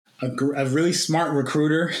a really smart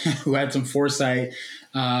recruiter who had some foresight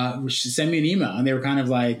sent me an email, and they were kind of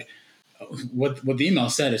like, what the email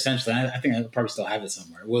said essentially, I think I probably still have it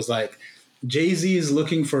somewhere, was like, Jay-Z is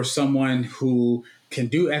looking for someone who can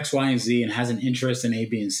do X, Y, and Z and has an interest in A,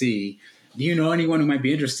 B, and C. Do you know anyone who might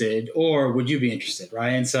be interested, or would you be interested,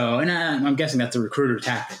 right? And so, I'm guessing that's a recruiter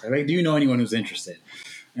tactic, right? Like, do you know anyone who's interested?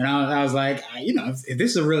 And I was like, if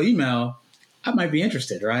this is a real email, I might be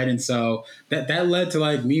interested, right? And so that led to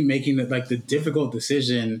like me making the difficult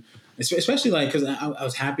decision, especially like because I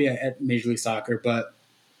was happy at Major League Soccer, but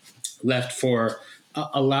left for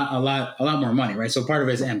a lot more money, right? So part of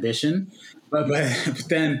it is ambition, but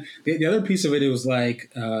then the other piece of it was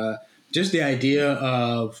like just the idea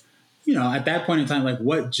of at that point in time, like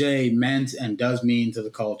what Jay meant and does mean to the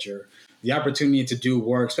culture, the opportunity to do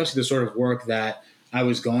work, especially the sort of work that I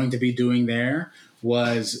was going to be doing there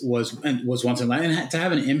was once in life, and to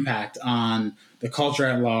have an impact on the culture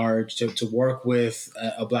at large, to work with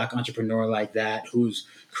a Black entrepreneur like that who's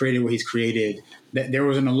created what he's created. That there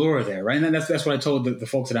was an allure there, right? And that's what I told the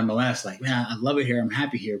folks at MLS. Like, man, I love it here. I'm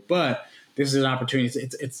happy here, but this is an opportunity.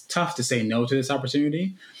 It's tough to say no to this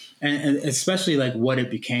opportunity, and especially like what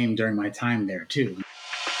it became during my time there too.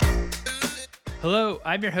 Hello,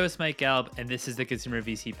 I'm your host, Mike Gelb, and this is the Consumer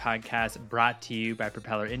VC podcast brought to you by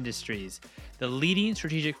Propeller Industries, the leading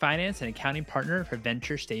strategic finance and accounting partner for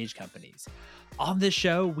venture stage companies. On this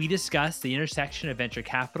show, we discuss the intersection of venture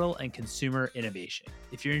capital and consumer innovation.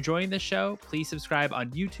 If you're enjoying this show, please subscribe on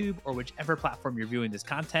YouTube or whichever platform you're viewing this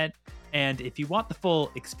content. And if you want the full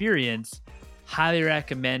experience, highly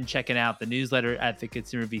recommend checking out the newsletter at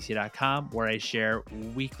theconsumervc.com, where I share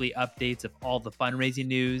weekly updates of all the fundraising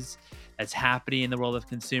news that's happening in the world of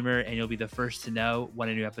consumer, and you'll be the first to know when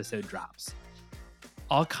a new episode drops.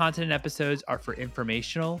 All content and episodes are for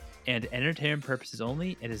informational and entertainment purposes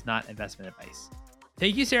only. It is not investment advice.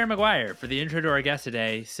 Thank you, Sarah McGuire, for the intro to our guest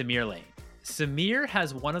today, Samyr Lainé. Samyr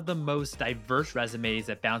has one of the most diverse resumes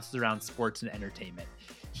that bounces around sports and entertainment.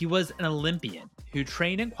 He was an Olympian who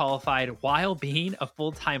trained and qualified while being a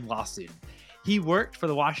full-time law student. He worked for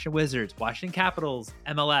the Washington Wizards, Washington Capitals,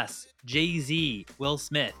 MLS, Jay-Z, Will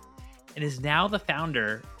Smith, and is now the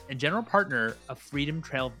founder and general partner of Freedom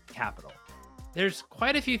Trail Capital. There's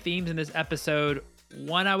quite a few themes in this episode.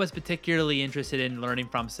 One I was particularly interested in learning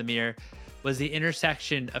from Samyr was the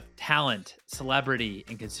intersection of talent, celebrity,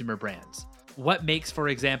 and consumer brands. What makes, for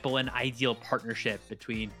example, an ideal partnership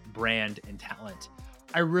between brand and talent?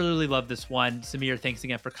 I really love this one. Samyr, thanks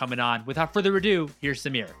again for coming on. Without further ado, here's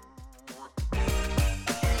Samyr.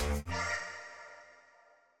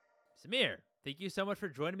 Samyr, thank you so much for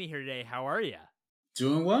joining me here today. How are you?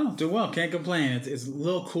 Doing well. Can't complain. It's a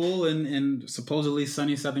little cool in supposedly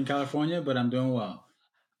sunny Southern California, but I'm doing well.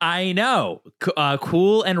 I know,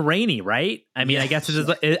 cool and rainy, right? I mean, yes. I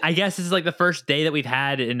guess this is like the first day that we've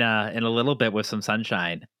had in a little bit with some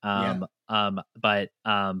sunshine. But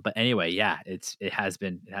anyway, yeah, it has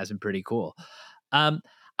been pretty cool. I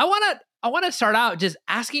want to start out just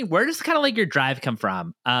asking, where does kind of like your drive come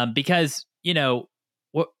from? Because when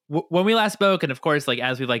we last spoke, and of course, like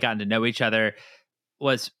as we've like gotten to know each other,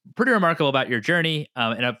 was pretty remarkable about your journey.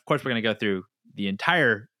 And of course, we're going to go through the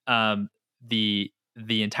entire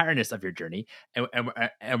the entireness of your journey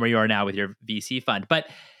and where you are now with your VC fund. But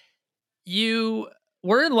you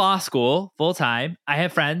were in law school full time. I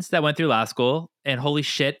have friends that went through law school, and holy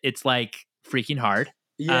shit, it's like freaking hard.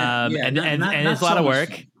 And it's a lot of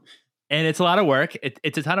work. And it's a lot of work.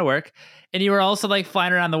 It's a ton of work. And you were also like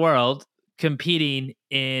flying around the world competing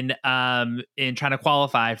in trying to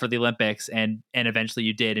qualify for the Olympics, and eventually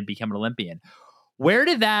you did and become an Olympian. Where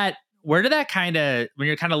did that kind of, when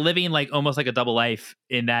you're kind of living like almost like a double life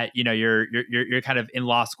in that, you're kind of in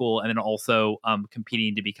law school and then also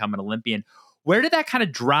competing to become an Olympian, where did that kind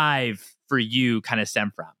of drive for you kind of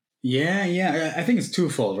stem from? Yeah. I think it's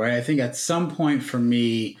twofold, right? I think at some point for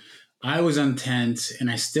me, I was intent, and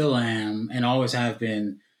I still am, and always have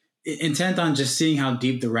been, intent on just seeing how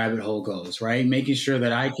deep the rabbit hole goes, right? Making sure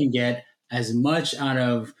that I can get as much out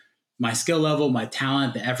of my skill level, my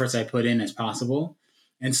talent, the efforts I put in as possible.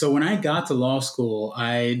 And so when I got to law school,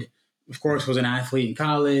 I, of course, was an athlete in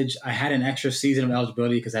college. I had an extra season of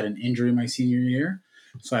eligibility because I had an injury my senior year.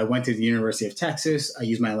 So I went to the University of Texas. I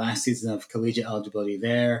used my last season of collegiate eligibility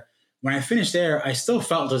there. When I finished there, I still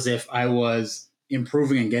felt as if I was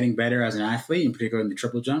improving and getting better as an athlete, in particular in the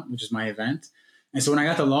triple jump, which is my event. And so when I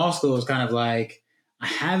got to law school, it was kind of like, I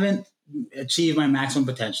haven't achieved my maximum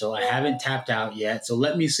potential. I haven't tapped out yet. So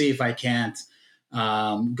let me see if I can't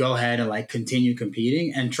go ahead and like continue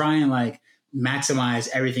competing and try and like maximize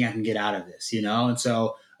everything I can get out of this, And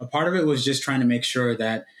so a part of it was just trying to make sure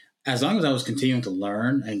that as long as I was continuing to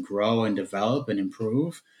learn and grow and develop and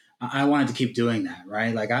improve, I wanted to keep doing that,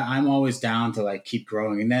 right? Like I'm always down to like keep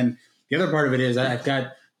growing. And then the other part of it is I've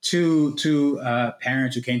got two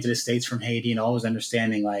parents who came to the States from Haiti, and always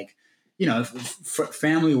understanding like,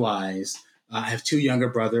 family wise, I have two younger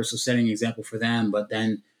brothers, so setting an example for them, but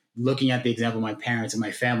then looking at the example my parents and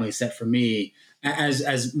my family set for me,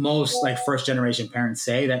 as most like first generation parents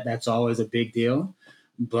say, that's always a big deal.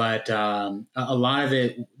 But a lot of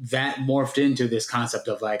it that morphed into this concept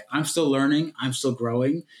of like, I'm still learning, I'm still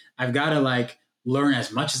growing. I've got to like learn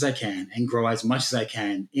as much as I can and grow as much as I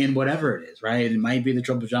can in whatever it is, right? It might be the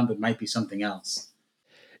triple jump, it might be something else.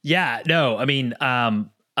 Yeah, no, I mean,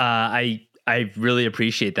 I really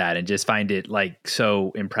appreciate that, and just find it like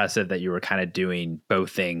so impressive that you were kind of doing both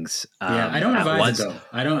things. Yeah, I don't At advise once. it though.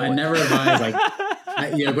 I never advise like.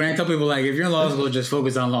 When I tell people like, if you're in law school, just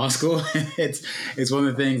focus on law school. it's one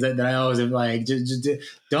of the things that I always am like, just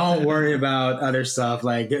don't worry about other stuff.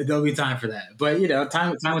 Like there'll be time for that. But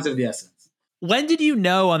time is of the essence. When did you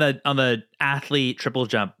know on the athlete triple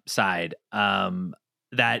jump side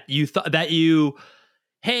that you thought that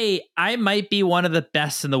hey, I might be one of the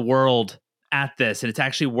best in the world at this, and it's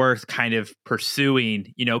actually worth kind of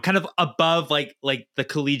pursuing, kind of above like the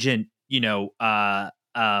collegiate,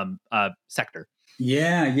 sector?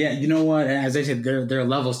 Yeah. You know what? As I said, there are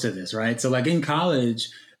levels to this, right? So like in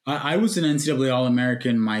college, I was an NCAA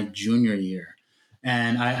All-American my junior year.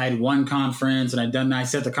 And I had won conference, and I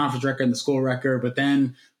set the conference record and the school record. But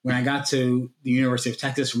then when I got to the University of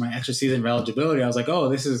Texas for my extra season of eligibility, I was like, oh,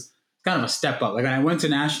 this is kind of a step up. Like when I went to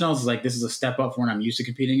nationals, it's like, this is a step up from what I'm used to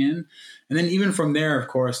competing in. And then even from there, of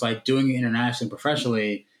course, like doing it internationally,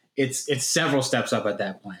 professionally, it's several steps up at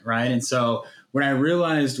that point, right? And so what I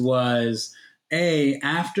realized was,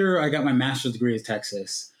 after I got my master's degree at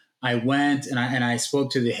Texas, I went and I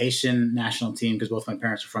spoke to the Haitian national team because both my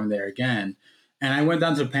parents are from there again. And I went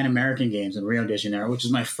down to the Pan American Games in Rio de Janeiro, which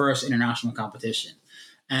is my first international competition.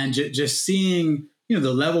 And just seeing, the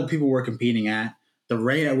level people were competing at, the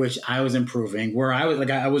rate at which I was improving, where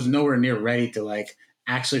I was nowhere near ready to like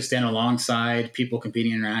actually stand alongside people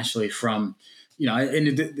competing internationally from, and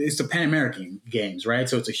it's the Pan American Games, right?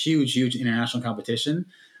 So it's a huge, huge international competition.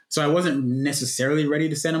 So I wasn't necessarily ready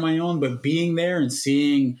to stand on my own, but being there and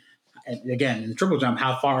seeing, again, in the triple jump,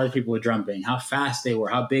 how far other people were jumping, how fast they were,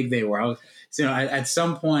 how big they were. At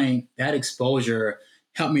some point, that exposure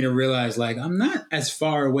helped me to realize, like, I'm not as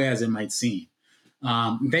far away as it might seem.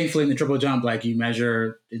 Thankfully, in the triple jump, like, you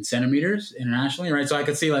measure in centimeters internationally, right? So I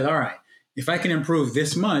could see, like, all right, if I can improve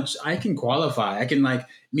this much, I can qualify. I can, like,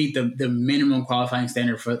 meet the minimum qualifying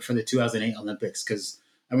standard for the 2008 Olympics, because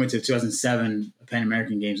I went to the 2007 Pan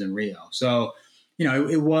American Games in Rio. So,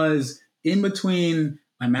 it was in between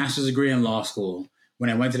my master's degree in law school when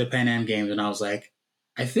I went to the Pan Am Games, and I was like,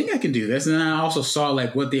 I think I can do this. And then I also saw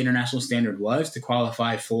like what the international standard was to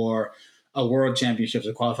qualify for a world championship,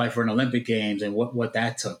 to qualify for an Olympic Games, and what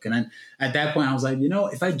that took. And then at that point I was like,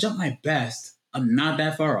 if I jump my best, I'm not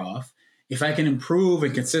that far off. If I can improve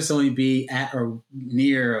and consistently be at or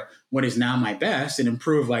near what is now my best and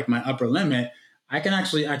improve like my upper limit, I can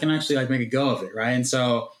actually like make a go of it. Right. And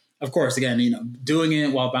so, of course, again, doing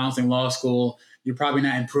it while balancing law school, you're probably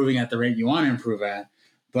not improving at the rate you want to improve at.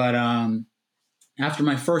 But after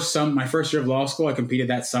my first year of law school, I competed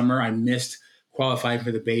that summer. I missed qualifying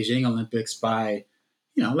for the Beijing Olympics by,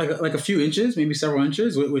 like a few inches, maybe several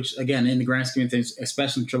inches, which again, in the grand scheme of things,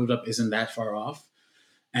 especially in triple jump, isn't that far off.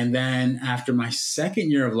 And then after my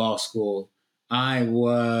second year of law school,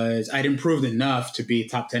 I'd improved enough to be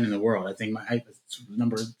top 10 in the world. I think I was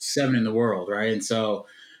number 7 in the world, right? And so,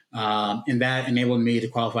 and that enabled me to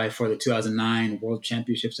qualify for the 2009 World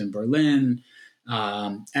Championships in Berlin.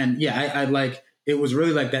 And yeah, it was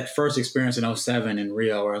really like that first experience in 2007 in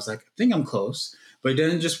Rio where I was like, I think I'm close, but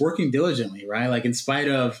then just working diligently, right? Like in spite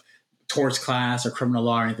of torts class or criminal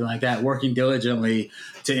law or anything like that, working diligently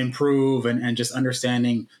to improve and just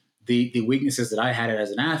understanding the weaknesses that I had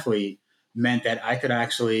as an athlete meant that I could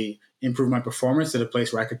actually improve my performance to the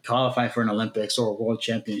place where I could qualify for an Olympics or world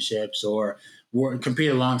championships or compete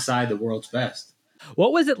alongside the world's best.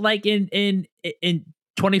 What was it like in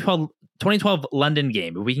 2012 London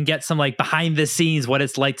game? If we can get some like behind the scenes, what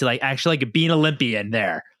it's like to like actually like be an Olympian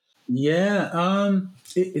there. Yeah.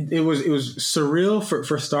 It was surreal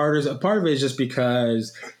for starters. A part of it is just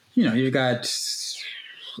because, you've got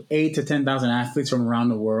 8,000 to 10,000 athletes from around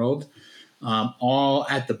the world, all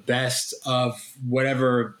at the best of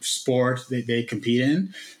whatever sport they compete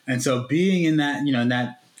in. And so being in that, in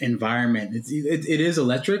that environment, it is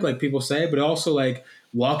electric, like people say, but also like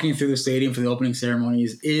walking through the stadium for the opening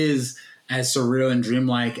ceremonies is as surreal and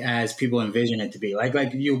dreamlike as people envision it to be. Like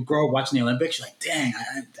you grow up watching the Olympics, you're like, dang,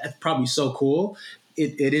 that's probably so cool.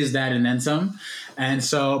 It is that and then some. And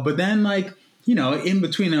so, but then like, in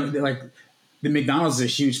between, like the McDonald's is a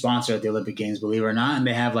huge sponsor at the Olympic Games, believe it or not. And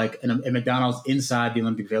they have like a McDonald's inside the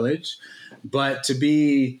Olympic Village. But to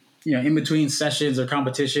be, in between sessions or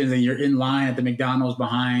competitions and you're in line at the McDonald's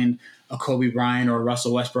behind a Kobe Bryant or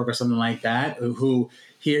Russell Westbrook or something like that, who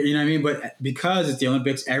here, you know what I mean? But because it's the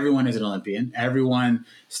Olympics, everyone is an Olympian. Everyone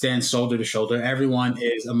stands shoulder to shoulder. Everyone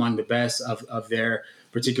is among the best of their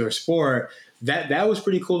particular sport. That was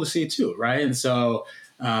pretty cool to see too, right? And so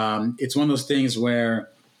it's one of those things where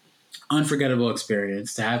unforgettable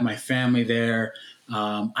experience to have my family there.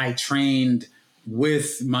 I trained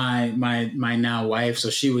with my now wife,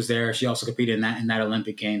 so she was there. She also competed in that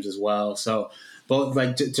Olympic Games as well. So both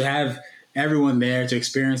like to have everyone there to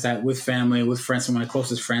experience that with family, with friends. Some of my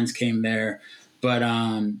closest friends came there. But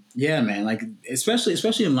yeah, man, like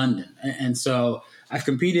especially in London, and so I've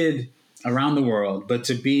competed around the world, but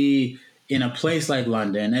to be in a place like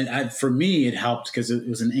London, and for me, it helped because it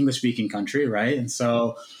was an English-speaking country, right? And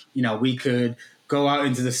so, we could go out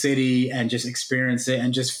into the city and just experience it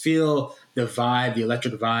and just feel the vibe, the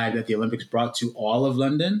electric vibe that the Olympics brought to all of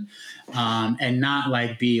London, and not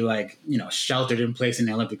like be like, sheltered in place in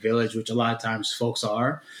the Olympic Village, which a lot of times folks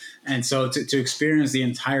are. And so to experience the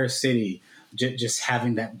entire city, just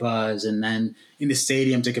having that buzz, and then in the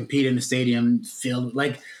stadium to compete in the stadium filled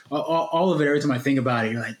like all of it. Every time I think about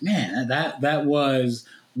it, you're like, man, that was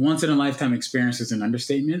once in a lifetime experience is an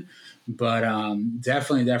understatement, but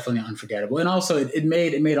definitely unforgettable. And also it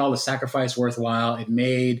made all the sacrifice worthwhile. It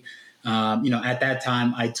made, at that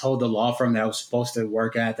time I told the law firm that I was supposed to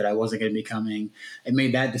work at that I wasn't going to be coming. It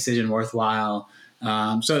made that decision worthwhile.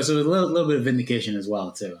 So a little bit of vindication as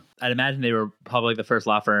well too. I'd imagine they were probably the first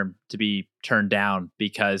law firm to be turned down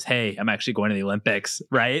because, hey, I'm actually going to the Olympics,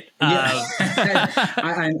 right? Yeah.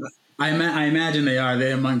 I imagine they are.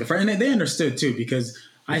 They're among the first. And they understood, too, because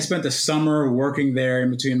I spent the summer working there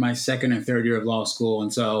in between my second and third year of law school.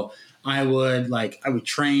 And so I would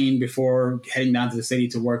train before heading down to the city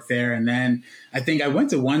to work there. And then I think I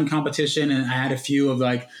went to one competition and I had a few of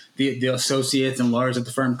like the associates and lawyers at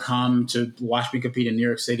the firm come to watch me compete in New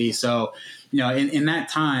York City. So, in that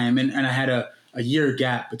time, and I had a year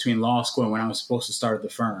gap between law school and when I was supposed to start at the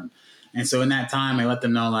firm. And so in that time, I let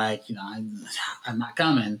them know, like, I'm not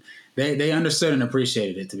coming. They understood and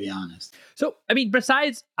appreciated it, to be honest. So,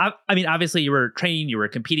 besides, obviously you were training, you were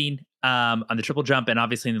competing on the triple jump and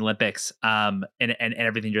obviously in the Olympics and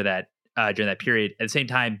everything during that period. At the same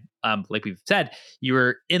time, like we've said, you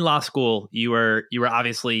were in law school. You were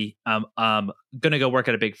obviously going to go work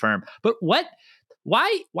at a big firm. But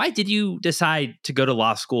why did you decide to go to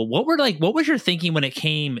law school? What was your thinking when it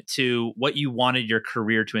came to what you wanted your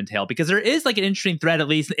career to entail? Because there is like an interesting thread, at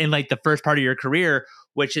least in like the first part of your career,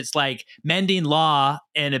 which it's like mending law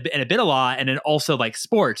and a bit of law and then also like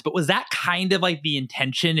sports. But was that kind of like the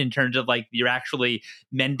intention in terms of like you're actually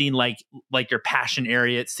mending like your passion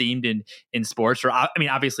area, it seemed in sports? Or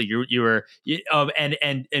obviously you were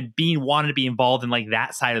and being wanted to be involved in like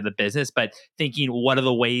that side of the business, but thinking what are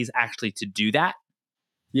the ways actually to do that?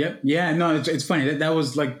 Yep. Yeah. No, it's funny. That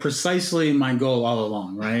was like precisely my goal all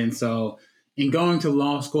along, right? And so in going to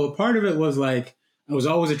law school, part of it was like I was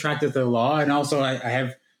always attracted to the law, and also I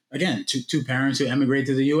have again two parents who emigrated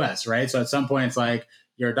to the U.S., right? So at some point, it's like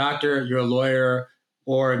you're a doctor, you're a lawyer,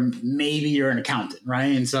 or maybe you're an accountant,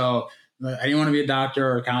 right? And so I didn't want to be a doctor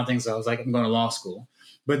or accounting, so I was like, I'm going to law school.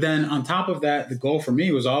 But then on top of that, the goal for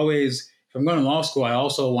me was always, if I'm going to law school, I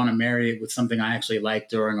also want to marry it with something I actually like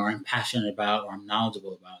doing or I'm passionate about or I'm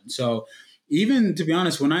knowledgeable about. And so even to be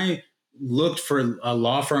honest, when I looked for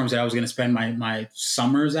law firms that I was going to spend my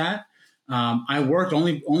summers at, I worked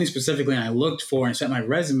only specifically, and I looked for and sent my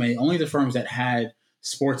resume only the firms that had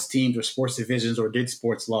sports teams or sports divisions or did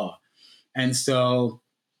sports law. And so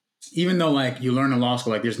even though like you learn in law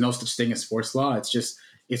school, like there's no such thing as sports law,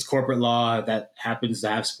 it's corporate law that happens to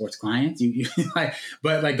have sports clients. You like,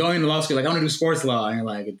 but like going to law school, like I want to do sports law, and you're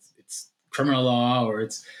like it's criminal law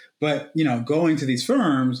but going to these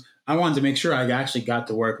firms, I wanted to make sure I actually got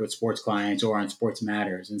to work with sports clients or on sports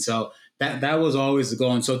matters, and so that was always the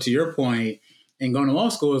goal. And so to your point, in going to law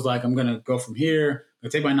school is like I'm going to go from here, I'm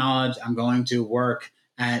going to take my knowledge, I'm going to work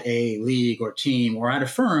at a league or team or at a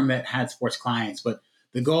firm that had sports clients, but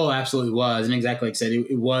the goal absolutely was, and exactly like I said,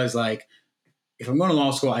 it was like, if I'm going to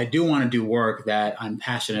law school, I do want to do work that I'm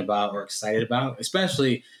passionate about or excited about,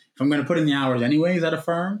 especially if I'm going to put in the hours anyways at a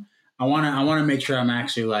firm. I want to make sure I'm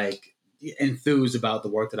actually like enthused about the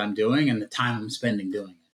work that I'm doing and the time I'm spending doing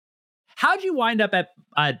it. How'd you wind up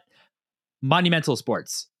at Monumental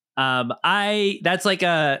Sports? As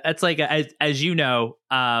you know,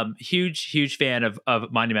 huge fan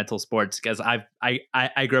of monumental sports because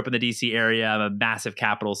I grew up in the DC area. I'm a massive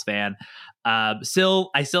Capitals fan. I still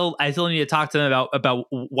need to talk to them about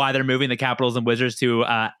why they're moving the Capitals and Wizards to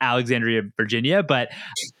Alexandria, Virginia. But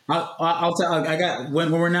I'll tell. I got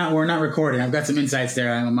when we're not recording. I've got some insights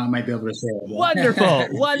there. I might be able to share.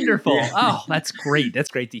 wonderful. Yeah. Oh, that's great. That's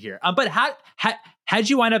great to hear. But how'd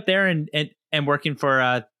you wind up there and working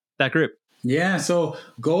for that group? Yeah, so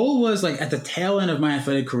goal was like at the tail end of my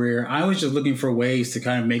athletic career, I was just looking for ways to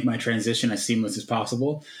kind of make my transition as seamless as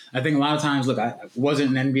possible. I think a lot of times, look, I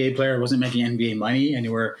wasn't an NBA player, I wasn't making NBA money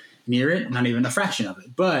anywhere near it, not even a fraction of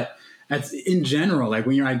it. But in general, like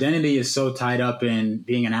when your identity is so tied up in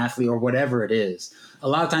being an athlete or whatever it is, a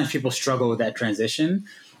lot of times people struggle with that transition.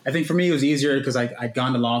 I think for me, it was easier because I'd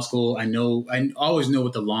gone to law school. I always knew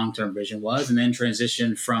what the long-term vision was, and then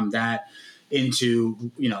transition from that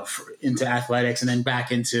into athletics and then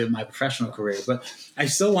back into my professional career. But I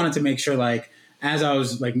still wanted to make sure, like, as I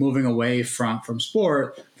was like moving away from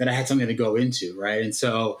sport, that I had something to go into, right? And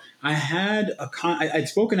so I had I'd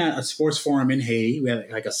spoken at a sports forum in Haiti. We had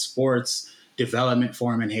like a sports development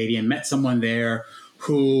forum in Haiti, and met someone there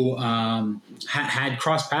who had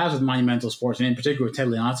crossed paths with monumental sports, and in particular with Ted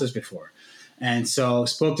Leonsis before. And so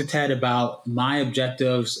spoke to Ted about my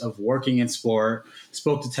objectives of working in sport,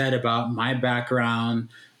 spoke to Ted about my background.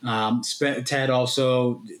 Ted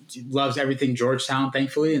also loves everything Georgetown,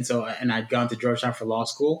 thankfully. And I'd gone to Georgetown for law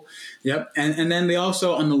school. Yep. And then they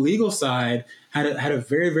also, on the legal side, had a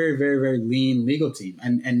very, very, very, very lean legal team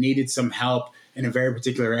and needed some help in a very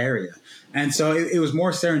particular area. And so it was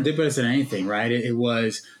more serendipitous than anything, right? It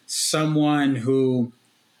was someone who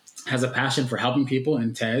has a passion for helping people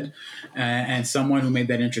in Ted, and someone who made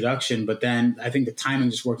that introduction. But then I think the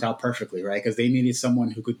timing just worked out perfectly, right? Because they needed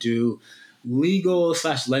someone who could do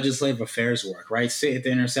legal/legislative affairs work, right? Sit at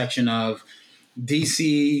the intersection of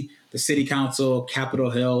DC, the city council,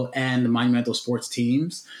 Capitol Hill, and the monumental sports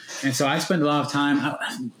teams. And so I spent a lot of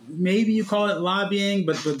time, maybe you call it lobbying,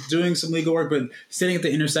 but doing some legal work, but sitting at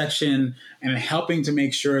the intersection and helping to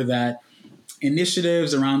make sure that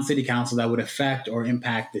initiatives around city council that would affect or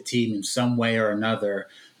impact the team in some way or another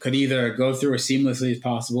could either go through as seamlessly as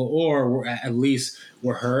possible or at least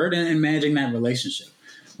were heard, and managing that relationship,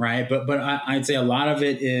 right? But I'd say a lot of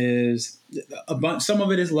it is some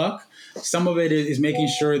of it is luck. Some of it is making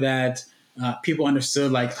sure that people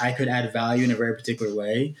understood like I could add value in a very particular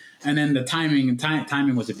way. And then the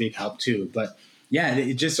timing was a big help too. But yeah,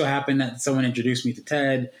 it just so happened that someone introduced me to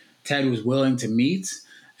Ted. Ted was willing to meet,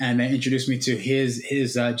 and they introduced me to his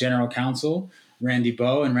general counsel, Randy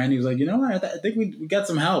Bowe. And Randy was like, you know what, I think we got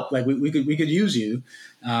some help. Like we could use you.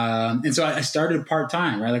 And so I started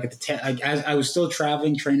part-time, right? Like as I was still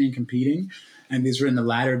traveling, training, competing. And these were in the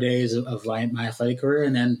latter days of my athletic career,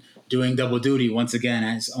 and then doing double duty once again,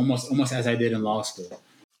 as almost as I did in law school.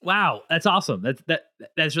 Wow, that's awesome.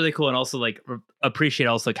 That's really cool, and also like appreciate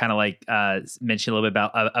also kind of like mention a little bit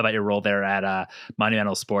about your role there at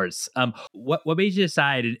Monumental Sports. What made you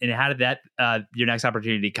decide, and how did that your next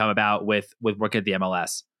opportunity come about with working at the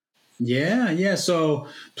MLS? Yeah. So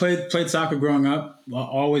played soccer growing up.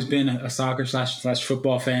 Always been a soccer slash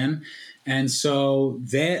football fan, and so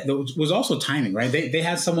that was also timing, right? They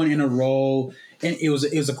had someone in a role, and it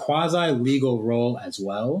was a quasi legal role as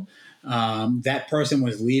well. That person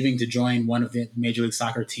was leaving to join one of the Major League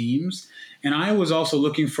Soccer teams. And I was also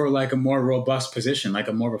looking for like a more robust position, like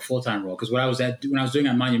a more of a full-time role. Because when I was doing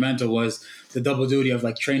at Monumental was the double duty of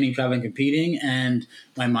like training, traveling, competing, and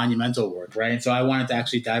my Monumental work, right? And so I wanted to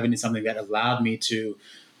actually dive into something that allowed me to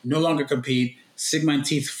no longer compete, sink my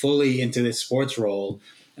teeth fully into this sports role.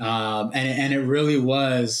 And it really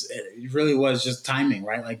was just timing,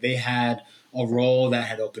 right? Like they had a role that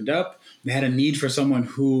had opened up. They had a need for someone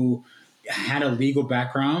who had a legal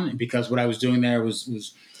background, because what I was doing there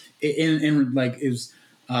was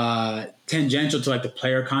tangential to like the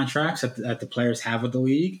player contracts that the players have with the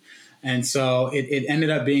league. And so it ended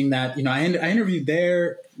up being that, I interviewed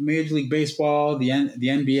there, Major League Baseball, the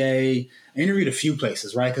NBA. I interviewed a few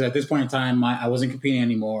places, right? Because at this point in time, I wasn't competing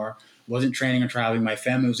anymore, wasn't training or traveling. My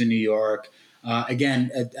family was in New York.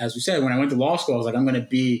 Again, as we said, when I went to law school, I was like, I'm going to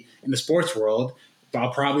be in the sports world.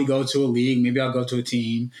 I'll probably go to a league. Maybe I'll go to a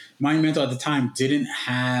team. Monumental at the time didn't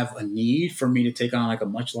have a need for me to take on like a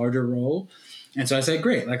much larger role. And so I said,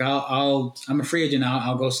 great, like I'm a free agent now.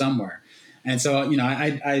 I'll go somewhere. And so,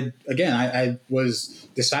 I was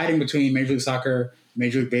deciding between Major League Soccer,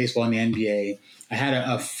 Major League Baseball, and the NBA. I had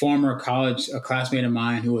a former a classmate of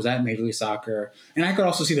mine who was at Major League Soccer. And I could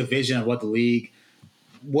also see the vision of what the league,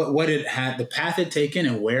 what it had, the path it taken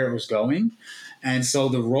and where it was going. And so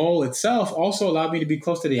the role itself also allowed me to be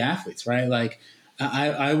close to the athletes, right? Like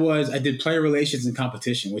I did player relations and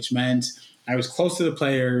competition, which meant I was close to the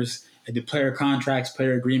players. I did player contracts,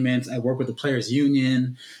 player agreements. I worked with the players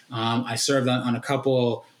union. I served on a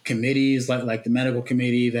couple committees, like the medical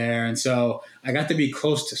committee there. And so I got to be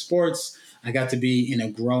close to sports. I got to be in a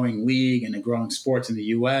growing league and a growing sports in the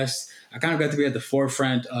U.S. I kind of got to be at the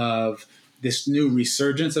forefront of this new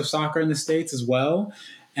resurgence of soccer in the States as well.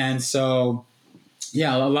 And so,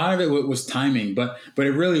 yeah, a lot of it was timing, but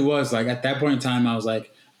it really was like at that point in time, I was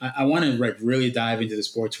like, I want to like really dive into the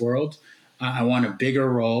sports world. I want a bigger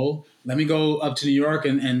role. Let me go up to New York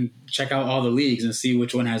and check out all the leagues and see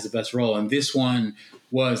which one has the best role. And this one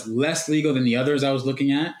was less legal than the others I was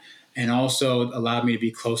looking at, and also allowed me to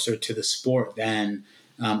be closer to the sport than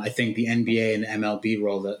I think the NBA and the MLB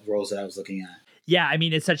roles that I was looking at. Yeah, I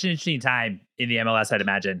mean, it's such an interesting time in the MLS, I'd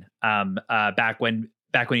imagine.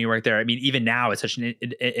 Back when you worked there, I mean, even now it's such an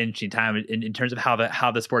interesting time in terms of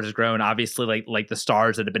how the sport has grown. Obviously, like the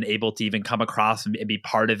stars that have been able to even come across and be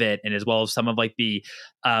part of it, and as well as some of like the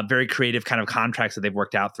very creative kind of contracts that they've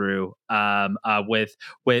worked out through with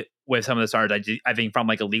some of the stars. I think from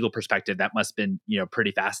like a legal perspective, that must have been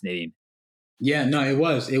pretty fascinating. Yeah, no, it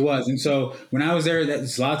was. And so when I was there, that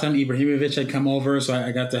Zlatan Ibrahimovic had come over, so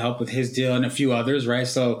I got to help with his deal and a few others, right?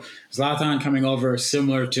 So Zlatan coming over,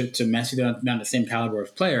 similar to Messi, not the same caliber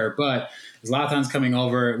of player, but Zlatan's coming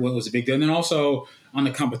over was a big deal. And then also on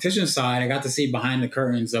the competition side, I got to see behind the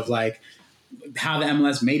curtains of like how the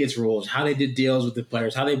MLS made its rules, how they did deals with the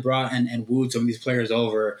players, how they brought and wooed some of these players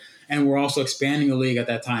over. And we're also expanding the league at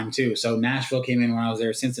that time too. So Nashville came in when I was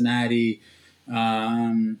there, Cincinnati,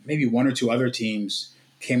 maybe one or two other teams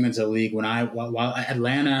came into the league while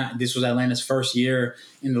Atlanta. This was Atlanta's first year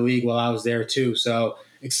in the league while I was there too. So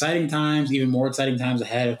exciting times, even more exciting times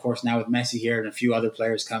ahead. Of course, now with Messi here and a few other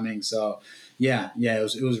players coming. So yeah,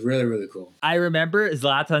 it was really, really cool. I remember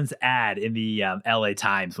Zlatan's ad in the LA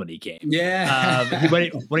Times when he came. Yeah,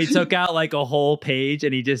 when he took out like a whole page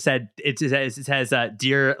and he just said it says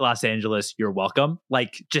 "Dear Los Angeles, you're welcome."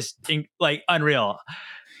 Like just like unreal.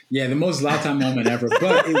 Yeah, the most Zlatan moment ever.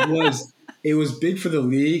 But it was big for the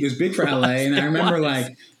league. It was big for LA. And I remember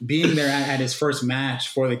like being there at his first match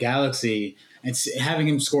for the Galaxy and having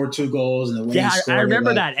him score 2 goals and the way he scored. I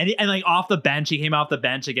remember that. And like off the bench, he came off the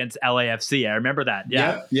bench against LAFC. I remember that.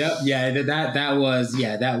 Yeah. Yep. Yeah,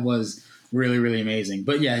 that was really, really amazing.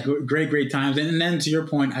 But yeah, great times. And then to your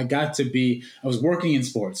point, I was working in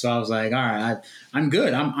sports. So I was like, all right, I'm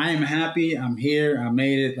good. I am happy. I'm here. I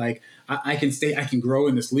made it. Like I can stay, I can grow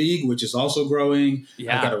in this league, which is also growing.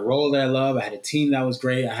 Yeah. I got a role that I love. I had a team that was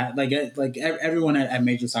great. I had like everyone at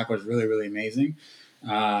Major League Soccer was really, really amazing. So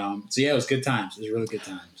yeah, it was good times. It was really good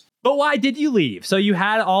times. But why did you leave? So you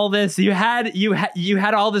had all this, you had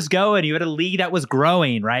all this going. You had a league that was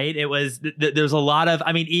growing, right? It was there's a lot of,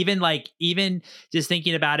 I mean, even just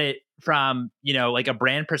thinking about it from like a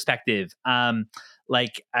brand perspective.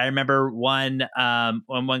 Like I remember one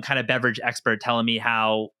kind of beverage expert telling me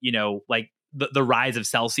how like the rise of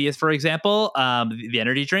Celsius, for example, the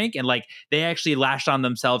energy drink, and like they actually lashed on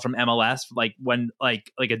themselves from MLS like when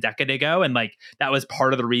like a decade ago, and like that was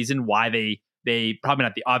part of the reason why they probably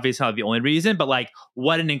not the only reason, but like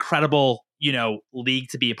what an incredible league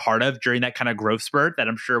to be a part of during that kind of growth spurt that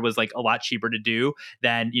I'm sure was like a lot cheaper to do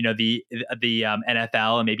than the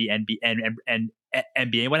NFL and maybe NBA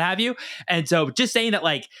and what have you. And so just saying that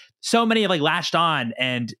like so many have like latched on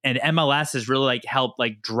and MLS has really like helped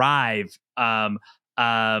like drive some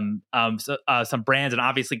brands, and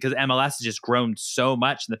obviously because MLS has just grown so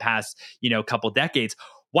much in the past couple decades.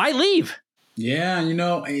 Why leave? Yeah,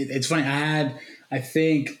 it's funny. I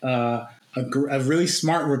think a really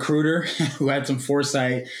smart recruiter who had some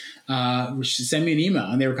foresight sent me an email,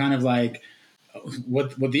 and they were kind of like,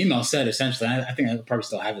 what the email said essentially. I think I probably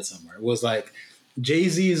still have it somewhere. It was like,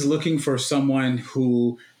 Jay-Z is looking for someone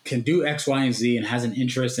who can do X, Y, and Z and has an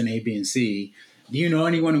interest in A, B, and C. Do you know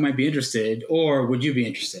anyone who might be interested, or would you be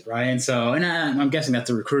interested, right? And so, I'm guessing that's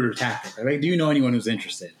a recruiter tactic, right? Like, do you know anyone who's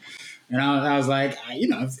interested? And I was like,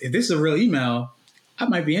 if this is a real email, I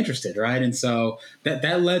might be interested, right? And so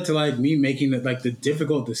that led to like me making the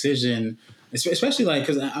difficult decision, especially like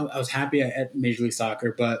because I was happy at Major League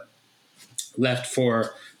Soccer, but left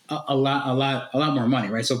for a lot more money,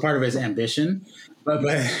 right? So part of it is ambition, but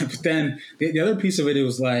then the other piece of it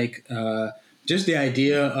was like just the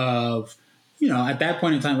idea of at that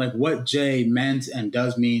point in time, like what Jay meant and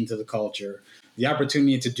does mean to the culture, the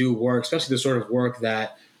opportunity to do work, especially the sort of work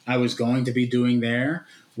that I was going to be doing there,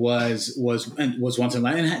 was once in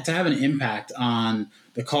life, and to have an impact on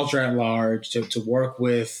the culture at large, to work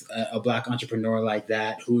with a Black entrepreneur like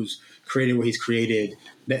that who's created what he's created.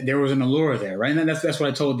 That there was an allure there, right? And that's what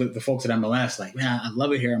I told the folks at MLS. Like, man, I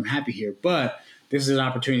love it here. I'm happy here, but this is an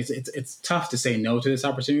opportunity. It's tough to say no to this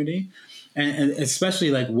opportunity, and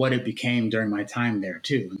especially like what it became during my time there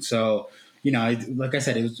too. And so, like I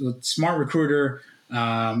said, it was a smart recruiter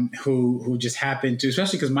who just happened to,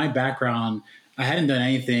 especially because my background, I hadn't done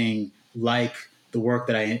anything like the work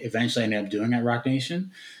that I eventually ended up doing at Rock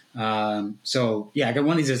Nation. So yeah, I got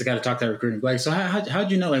one of these days I got to talk to that recruiter and be like, so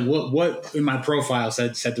how'd you know, like what in my profile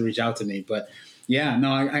said to reach out to me? But yeah,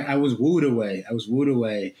 no, I was wooed away. I was wooed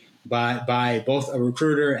away by both a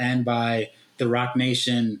recruiter and by the Rock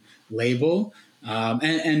Nation label,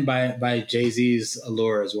 and by Jay-Z's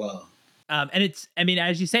allure as well. And it's, I mean,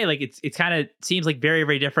 as you say, like it's kind of seems like very,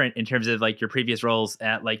 very different in terms of like your previous roles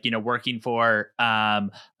at like, working for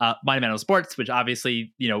Monumental Sports, which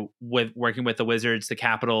obviously, with working with the Wizards, the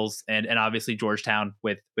Capitals, and obviously Georgetown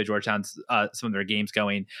with Georgetown's some of their games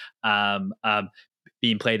going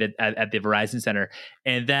being played at the Verizon Center.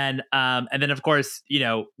 And then of course,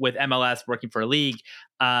 with MLS working for a league,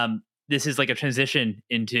 this is like a transition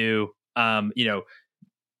into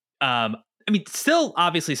I mean, still,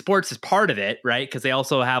 obviously, sports is part of it, right? Because they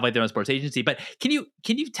also have like their own sports agency. But can you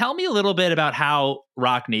tell me a little bit about how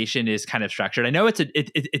Rock Nation is kind of structured? I know it's a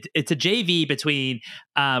JV between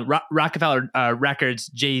Rockefeller Records,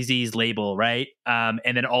 Jay-Z's label, right? And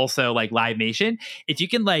then also like Live Nation. If you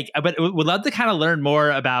can but would love to kind of learn more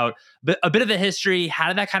about a bit of the history. How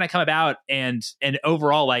did that kind of come about, and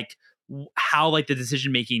overall like how like the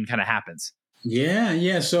decision making kind of happens?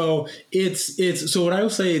 Yeah. So it's so what I will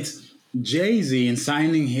say, it's Jay-Z in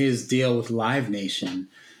signing his deal with Live Nation.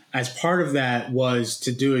 As part of that was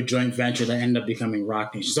to do a joint venture that ended up becoming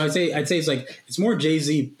Rock Nation. So I'd say it's more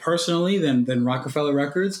Jay-Z personally than Rockefeller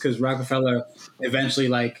Records, because Rockefeller eventually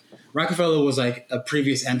Rockefeller was like a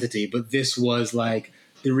previous entity, but this was like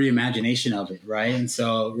the reimagination of it, right? And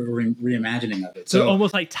so reimagining of it. So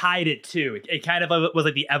almost like tied it to it. Kind of was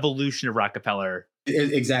like the evolution of Rockefeller.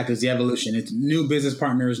 Exactly. It's the evolution. It's new business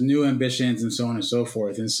partners, new ambitions, and so on and so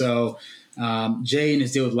forth. And so Jay and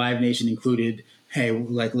his deal with Live Nation included, hey,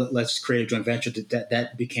 like let's create a joint venture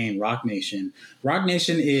that became Rock Nation. Rock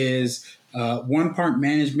Nation is one part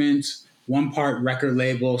management, one part record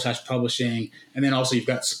label / publishing, and then also you've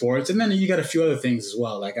got sports, and then you got a few other things as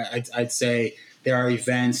well. Like I'd say there are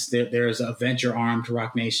events, there's a venture arm to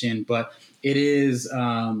Rock Nation, but it is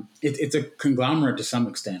it's a conglomerate to some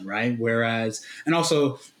extent, right? Whereas, and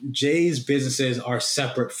also Jay's businesses are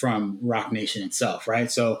separate from Rock Nation itself,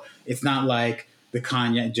 right? So it's not like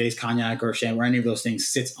Jay's Cognac or Champagne or any of those things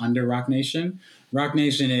sits under Rock Nation. Rock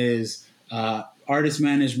Nation is artist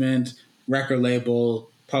management, record label,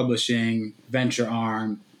 publishing, venture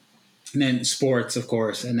arm, and then sports, of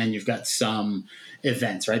course, and then you've got some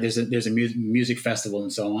events, right? There's a music festival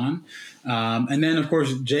and so on, and then of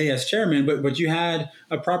course Jay as chairman. But you had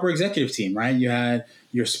a proper executive team, right? You had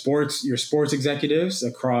your sports executives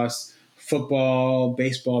across football,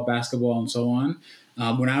 baseball, basketball, and so on.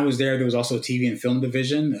 When I was there was also a TV and film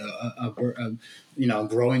division, a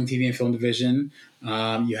growing TV and film division.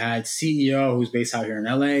 You had CEO who's based out here in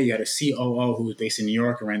LA. You had a COO who was based in New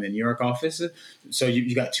York and ran the New York office. So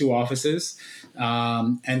you got two offices.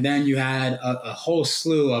 And then you had a whole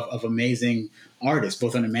slew of amazing artists,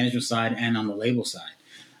 both on the management side and on the label side.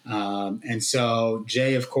 And so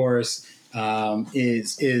Jay, of course,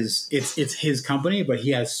 it's his company, but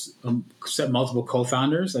he has multiple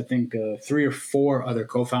co-founders. I think 3 or 4 other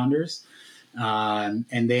co-founders,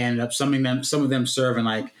 and they ended up some of them serve in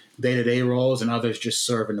like day-to-day roles, and others just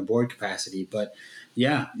serve in the board capacity. But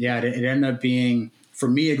it ended up being, for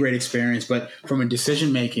me, a great experience. But from a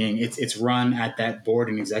decision making, it's run at that board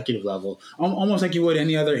and executive level, almost like you would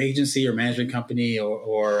any other agency or management company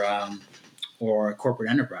or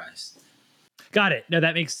corporate enterprise. Got it. No,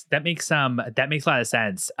 that makes a lot of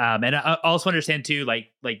sense. And I also understand too,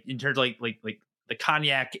 like in terms of like the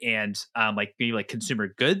cognac and like maybe like consumer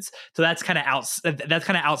goods. So that's kind of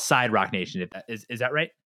outside Rock Nation. Is that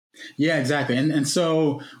right? Yeah, exactly. And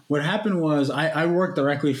so what happened was I worked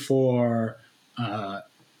directly for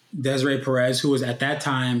Desiree Perez, who was at that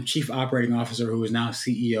time Chief Operating Officer, who is now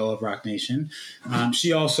CEO of Rock Nation.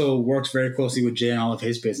 She also works very closely with Jay and all of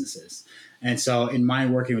his businesses. And so in my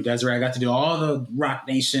working with Desiree, I got to do all the Rock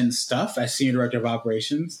Nation stuff as Senior Director of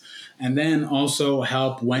Operations, and then also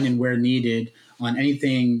help when and where needed on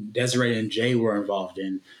anything Desiree and Jay were involved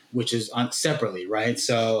in, which is separately, right?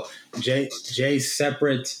 So Jay's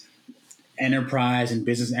separate enterprise and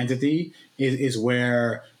business entity is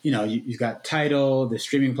where you've got Tidal, the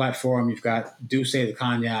streaming platform. You've got Douce, the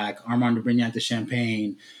cognac, Armand de Brignac, the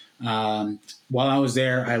champagne. While I was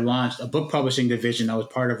there, I launched a book publishing division that was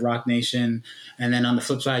part of Rock Nation. And then on the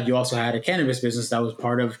flip side, you also had a cannabis business that was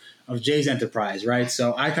part of Jay's enterprise, right?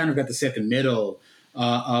 So I kind of got to sit in the middle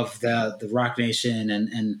of the Rock Nation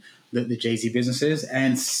and the Jay-Z businesses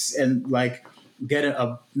and like get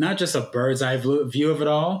a not just a bird's eye view of it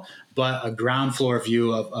all, but a ground floor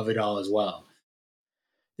view of it all as well.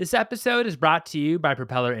 This episode is brought to you by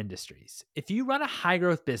Propeller Industries. If you run a high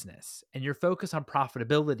growth business and you're focused on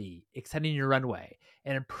profitability, extending your runway,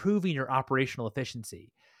 and improving your operational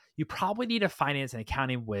efficiency, you probably need a finance and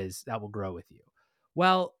accounting whiz that will grow with you.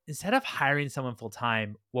 Well, instead of hiring someone full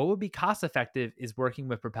time, what would be cost effective is working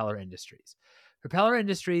with Propeller Industries. Propeller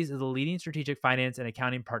Industries is a leading strategic finance and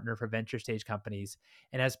accounting partner for venture stage companies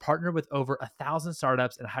and has partnered with over 1,000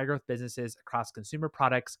 startups and high growth businesses across consumer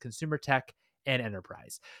products, consumer tech, and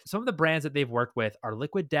enterprise. Some of the brands that they've worked with are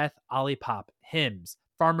Liquid Death, Olipop, Hims,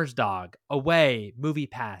 Farmer's Dog, Away,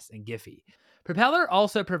 MoviePass, and Giphy. Propeller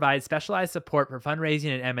also provides specialized support for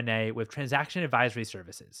fundraising and M&A with transaction advisory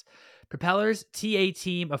services. Propeller's TA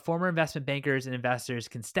team of former investment bankers and investors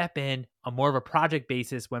can step in on more of a project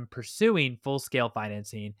basis when pursuing full-scale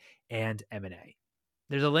financing and M&A.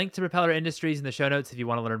 There's a link to Propeller Industries in the show notes if you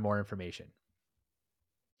want to learn more information.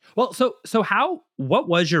 Well, so what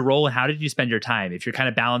was your role and how did you spend your time? If you're kind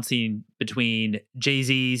of balancing between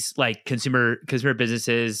Jay-Z's like consumer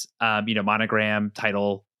businesses, Monogram,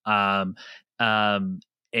 Tidal, and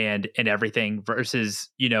everything versus,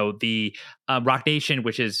 the Rock Nation,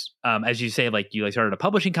 which is, as you say, like you started a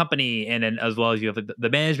publishing company, and then as well as you have the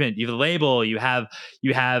management, you have the label, you have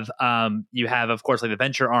of course like the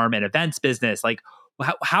venture arm and events business. Like,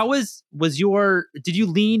 how was your? Did you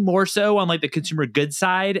lean more so on like the consumer goods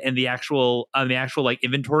side and the actual like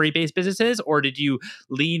inventory based businesses, or did you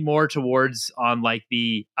lean more towards on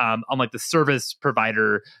the service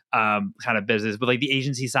provider kind of business with like the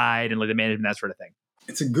agency side and like the management, that sort of thing?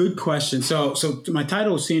 It's a good question. So my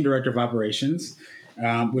title was Senior Director of Operations,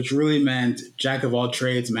 which really meant Jack of all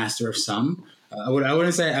trades, master of some. I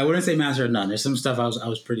wouldn't say master of none. There's some stuff I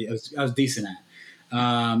was decent at.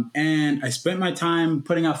 And I spent my time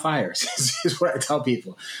putting out fires is what I tell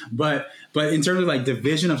people. But in terms of like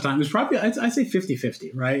division of time, it was probably, I'd say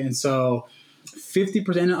 50-50, right? And so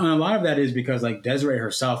 50%, and a lot of that is because like Desiree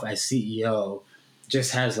herself as CEO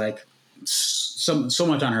just has like so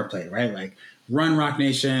much on her plate, right? Like run Rock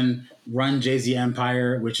Nation, run Jay-Z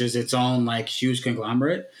Empire, which is its own like huge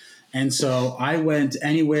conglomerate. And so I went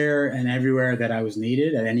anywhere and everywhere that I was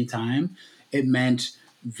needed at any time. It meant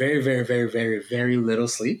very, very, very, very, very little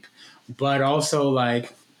sleep, but also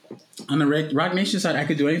like on the Rock Nation side, I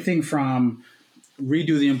could do anything from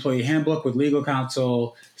redo the employee handbook with legal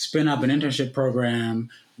counsel, spin up an internship program.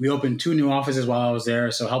 We opened 2 new offices while I was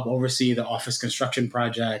there, so help oversee the office construction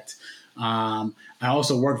project. I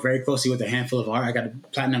also worked very closely with a handful of art. I got a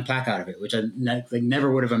platinum plaque out of it, which I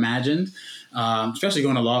never would have imagined, especially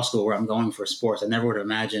going to law school where I'm going for sports. I never would have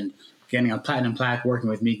imagined getting a platinum plaque working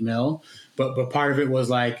with Meek Mill. But part of it was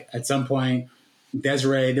like at some point,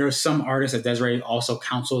 Desiree, there were some artists that Desiree also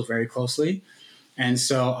counsels very closely. And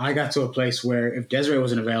so I got to a place where if Desiree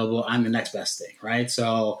wasn't available, I'm the next best thing, right?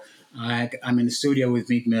 So I'm in the studio with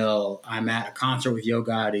Meek Mill. I'm at a concert with Yo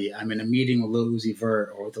Gotti. I'm in a meeting with Lil Uzi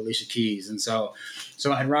Vert or with Alicia Keys. And so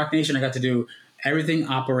at Rock Nation, I got to do everything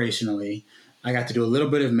operationally. I got to do a little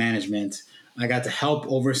bit of management. I got to help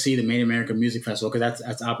oversee the Made America Music Festival because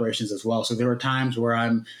that's operations as well. So there were times where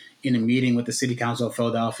I'm in a meeting with the City Council of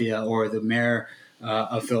Philadelphia or the mayor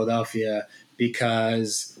of Philadelphia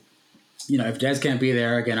because, if Des can't be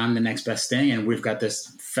there, again, I'm the next best thing. And we've got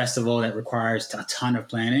this festival that requires a ton of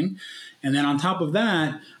planning. And then on top of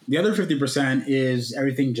that, the other 50% is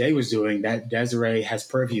everything Jay was doing that Desiree has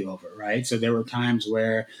purview over, right? So there were times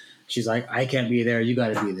where she's like, I can't be there, you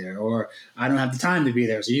got to be there. Or I don't have the time to be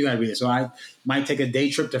there, so you got to be there. So I might take a day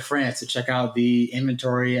trip to France to check out the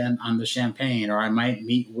inventory on the champagne, or I might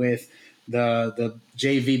meet with the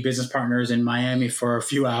JV business partners in Miami for a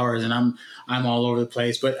few hours, and I'm all over the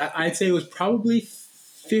place. But I'd say it was probably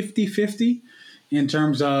 50-50 in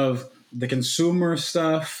terms of the consumer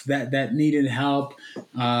stuff that needed help.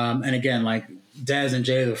 And again, like Des and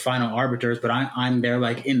Jay are the final arbiters, but I'm there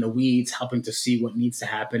like in the weeds, helping to see what needs to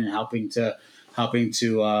happen and helping to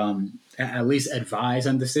at least advise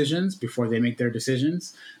on decisions before they make their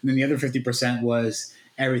decisions. And then the other 50% was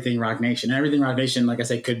everything Rock Nation. And everything Rock Nation, like I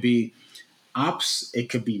said, could be ops, it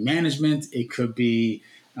could be management, it could be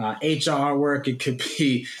HR work, it could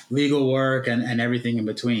be legal work, and everything in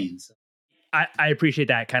between. So. I appreciate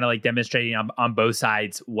that, kind of like demonstrating on both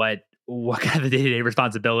sides what what kind of the day-to-day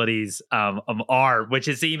responsibilities are, which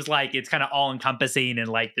it seems like it's kind of all encompassing, and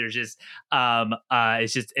like there's just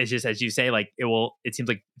it's just as you say, like it seems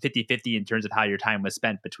like 50-50 in terms of how your time was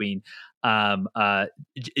spent between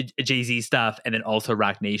Jay-Z stuff and then also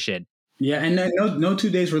Rock Nation. Yeah, and no 2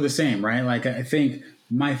 days were the same, right? Like I think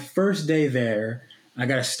my first day there, I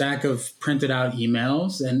got a stack of printed out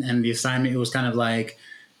emails, and the assignment, it was kind of like,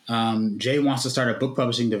 Jay wants to start a book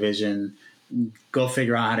publishing division. Go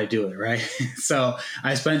figure out how to do it, right? So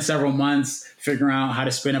I spent several months figuring out how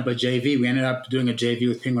to spin up a JV. We ended up doing a JV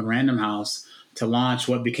with Penguin Random House to launch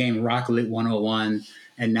what became Rocklit 101,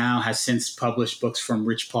 and now has since published books from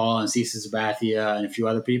Rich Paul and Cece Sabathia and a few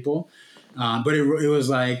other people. But it was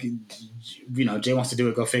like, Jay wants to do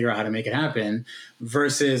it, go figure out how to make it happen.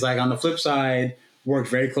 Versus like on the flip side, worked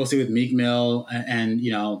very closely with Meek Mill, and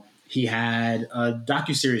he had a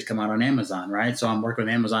docuseries come out on Amazon, right? So I'm working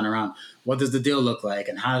with Amazon around what does the deal look like,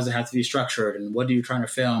 and how does it have to be structured, and what are you trying to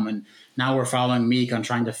film? And now we're following Meek on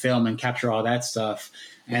trying to film and capture all that stuff.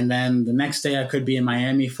 And then the next day I could be in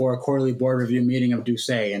Miami for a quarterly board review meeting of Douce,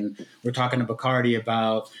 and we're talking to Bacardi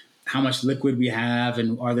about how much liquid we have,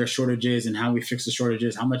 and are there shortages, and how we fix the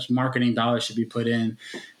shortages, how much marketing dollars should be put in.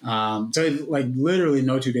 So like literally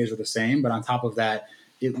no 2 days were the same, but on top of that,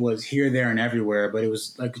 it was here, there, and everywhere, but it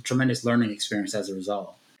was like a tremendous learning experience as a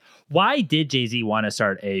result. Why did Jay-Z want to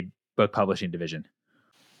start a book publishing division?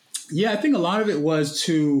 Yeah, I think a lot of it was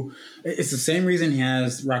it's the same reason he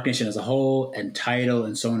has Rock Nation as a whole and Tidal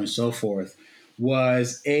and so on and so forth,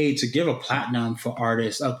 was to give a platform for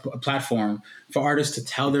artists to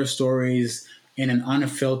tell their stories in an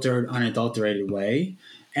unfiltered, unadulterated way.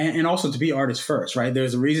 And also to be artists first, right?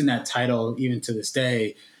 There's a reason that Tidal, even to this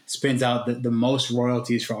day, spins out the most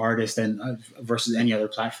royalties for artists versus any other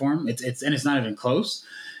platform. It's not even close.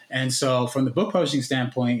 And so from the book publishing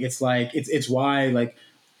standpoint, it's why like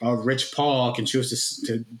Rich Paul can choose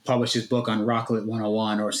to publish his book on Rocklit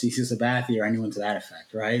 101 or Cece Sabathia or anyone to that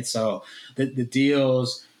effect, right? So the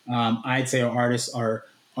deals, I'd say, are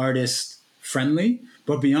artist friendly,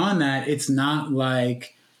 but beyond that, it's not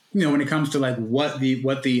like, when it comes to like what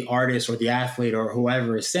the artist or the athlete or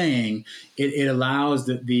whoever is saying, it allows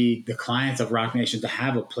the clients of Rock Nation to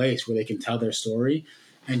have a place where they can tell their story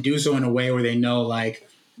and do so in a way where they know, like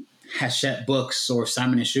Hachette Books or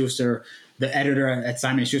Simon & Schuster, the editor at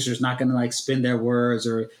Simon & Schuster is not going to like spin their words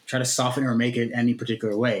or try to soften it or make it any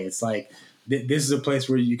particular way. It's like, this is a place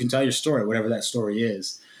where you can tell your story, whatever that story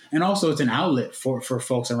is. And also it's an outlet for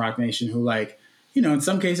folks in Rock Nation who, like, in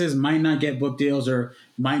some cases might not get book deals or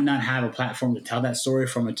might not have a platform to tell that story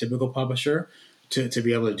from a typical publisher to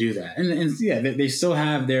be able to do that. And yeah, they still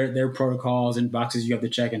have their protocols and boxes you have to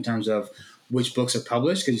check in terms of which books are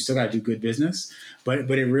published, because you still got to do good business. But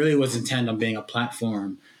it really was intended on being a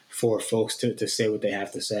platform for folks to say what they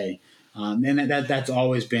have to say. And that's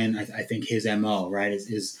always been, I think, his MO, right,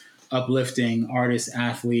 is uplifting artists,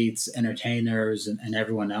 athletes, entertainers, and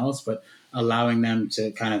everyone else, but allowing them to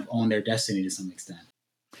kind of own their destiny to some extent.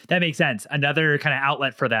 That makes sense. Another kind of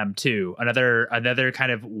outlet for them too. Another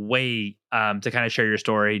kind of way to kind of share your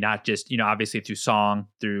story, not just obviously through song,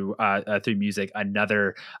 through music.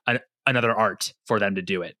 Another art for them to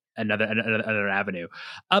do it. Another avenue.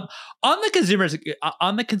 On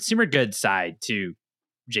the consumer goods side to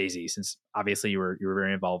Jay-Z, since obviously you were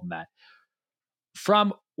very involved in that.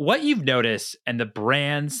 From what you've noticed and the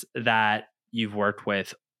brands that you've worked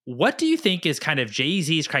with, what do you think is kind of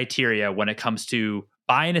Jay-Z's criteria when it comes to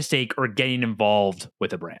buying a stake or getting involved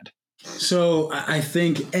with a brand? So I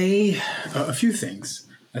think a few things.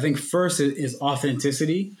 I think first is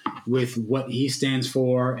authenticity with what he stands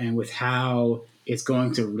for and with how it's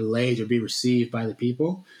going to relate or be received by the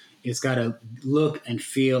people. It's got to look and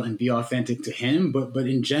feel and be authentic to him. But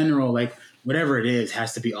in general, like whatever it is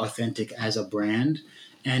has to be authentic as a brand.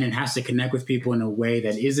 And it has to connect with people in a way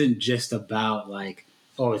that isn't just about like,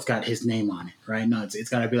 oh, it's got his name on it, right? No, it's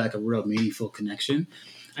got to be like a real meaningful connection.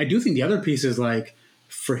 I do think the other piece is like,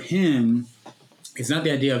 for him, it's not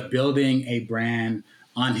the idea of building a brand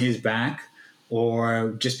on his back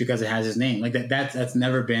or just because it has his name. Like that's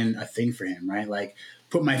never been a thing for him, right? Like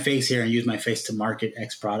put my face here and use my face to market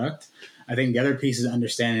X product. I think the other piece is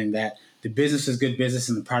understanding that the business is good business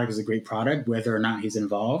and the product is a great product, whether or not he's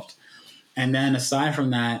involved. And then aside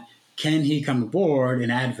from that, can he come aboard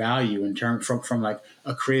and add value in terms from like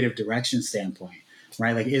a creative direction standpoint,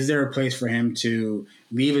 right? Like, is there a place for him to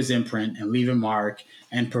leave his imprint and leave a mark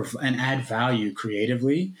and add value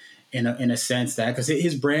creatively in a sense that, because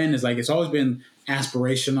his brand is like, it's always been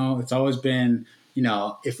aspirational. It's always been,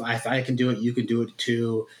 if I can do it, you can do it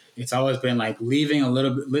too. it's always been like leaving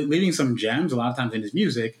leaving some gems, a lot of times in his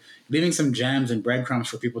music, leaving some gems and breadcrumbs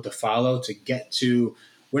for people to follow to get to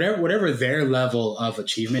whatever their level of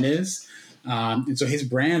achievement is. And so his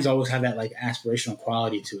brands always have that like aspirational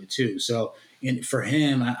quality to it too. So for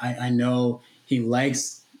him, I know he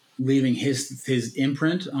likes leaving his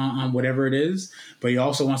imprint on whatever it is, but he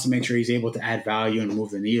also wants to make sure he's able to add value and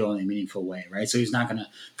move the needle in a meaningful way, right? So he's not going to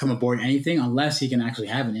come aboard anything unless he can actually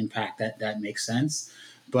have an impact that makes sense.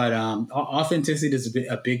 But authenticity is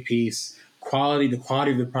a big piece. The quality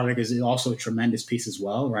of the product is also a tremendous piece as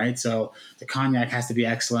well, right? So the cognac has to be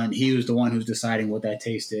excellent. He was the one who's deciding what that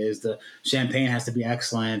taste is. The champagne has to be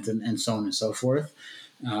excellent, and so on and so forth.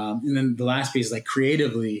 And then the last piece, like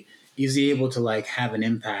creatively, is he able to like have an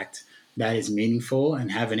impact that is meaningful and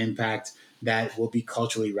have an impact that will be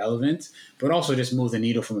culturally relevant, but also just move the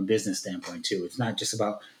needle from a business standpoint too. It's not just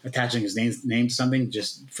about attaching his name to something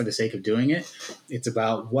just for the sake of doing it. It's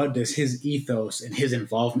about what does his ethos and his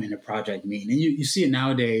involvement in a project mean. And you see it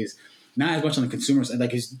nowadays, not as much on the consumer side,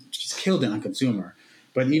 like he's killed it on consumer,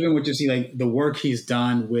 but even with just like the work he's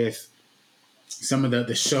done with some of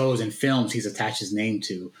the shows and films he's attached his name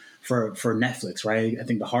to for Netflix, right? I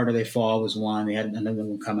think The Harder They Fall was one. They had another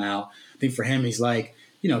one come out. I think for him, he's like,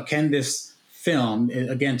 can this film,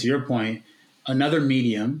 again, to your point, another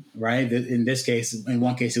medium, right? In this case, in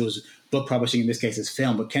one case, it was book publishing. In this case, it's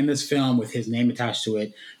film. But can this film with his name attached to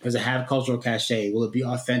it, does it have cultural cachet? Will it be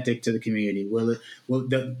authentic to the community?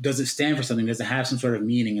 Does it stand for something? Does it have some sort of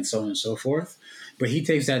meaning, and so on and so forth? But he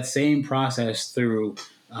takes that same process through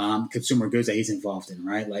consumer goods that he's involved in,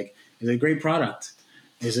 right? Like, is it a great product?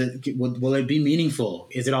 Will it be meaningful?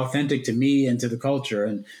 Is it authentic to me and to the culture?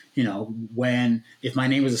 And, if my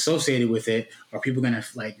name is associated with it, are people going to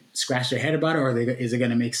like scratch their head about it, or is it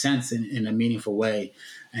going to make sense in a meaningful way?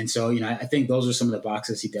 And so, I think those are some of the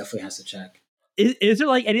boxes he definitely has to check. Is there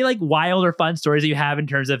like any like wild or fun stories that you have in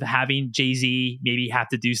terms of having Jay-Z maybe have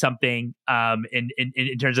to do something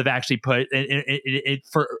in terms of actually put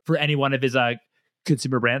for any one of his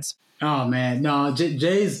consumer brands? Oh man, no,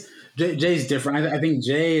 Jay's different. I think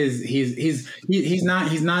Jay is he's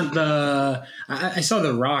not the. I saw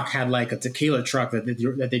The Rock had like a tequila truck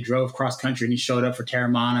that they drove cross country, and he showed up for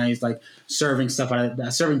Terramana. He's like serving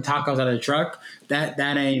serving tacos out of the truck. That's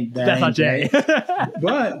not Jay.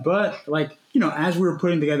 but like as we were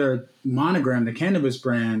putting together Monogram, the cannabis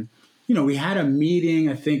brand, we had a meeting.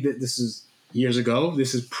 I think that this is years ago.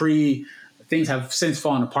 This is things have since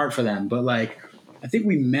fallen apart for them, but like. I think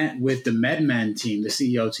we met with the MedMen team, the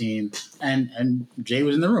CEO team, and Jay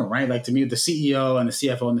was in the room, right? Like to meet with the CEO and the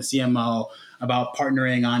CFO and the CMO about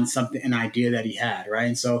partnering on an idea that he had, right?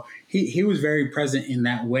 And so he was very present in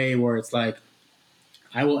that way where it's like,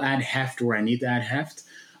 I will add heft where I need to add heft.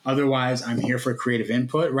 Otherwise, I'm here for creative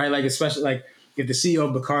input, right? Like especially like if the CEO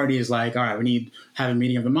of Bacardi is like, all right, we need to have a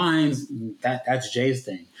meeting of the minds, that's Jay's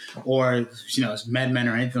thing, or it's MedMen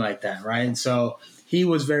or anything like that, right? And so he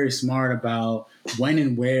was very smart about when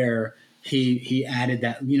and where he added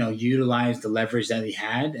that, utilized the leverage that he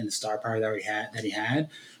had and the star power that he had,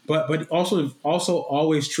 but also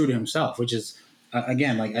always true to himself, which is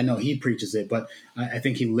again, like I know he preaches it, but I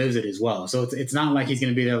think he lives it as well. So it's not like he's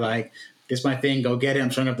going to be there like, this is my thing, go get it. I'm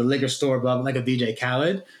showing up at the liquor store, blah, blah, like a DJ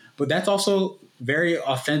Khaled, but that's also very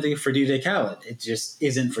authentic for DJ Khaled. It just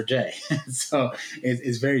isn't for Jay. So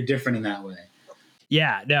it's very different in that way.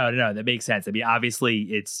 Yeah, no, that makes sense. I mean, obviously,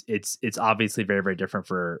 it's obviously very, very different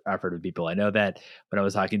for the people. I know that when I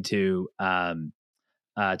was talking to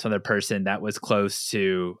another person that was close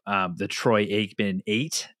to the Troy Aikman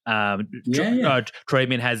 8. Troy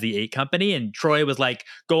Aikman has the 8 company, and Troy was like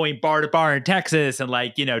going bar to bar in Texas and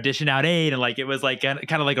like dishing out 8, and like it was like kind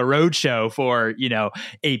of like a road show for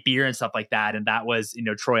 8 beer and stuff like that. And that was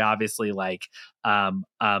Troy obviously like love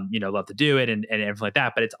to do it and everything like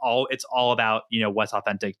that. But it's all about what's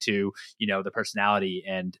authentic to the personality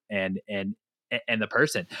and the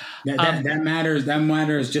person. That matters. That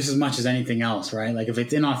matters just as much as anything else, right? Like if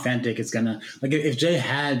it's inauthentic, it's gonna like if Jay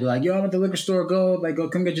had be like, "Yo, I'm at the liquor store. Go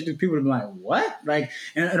come get your 2 people." To be like, "What?" Like,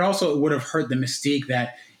 and it also would have hurt the mystique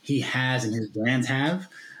that he has and his brands have,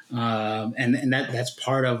 and that's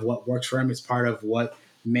part of what works for him. It's part of what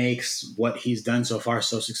makes what he's done so far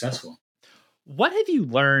so successful. What have you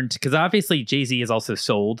learned? Because obviously Jay-Z has also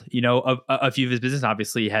sold, a few of his business.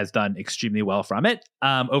 Obviously, has done extremely well from it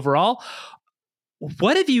overall.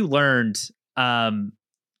 What have you learned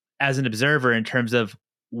as an observer in terms of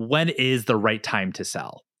when is the right time to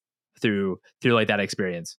sell through like that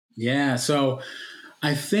experience? Yeah. So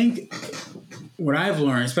I think what I've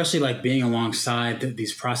learned, especially like being alongside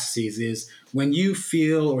these processes, is when you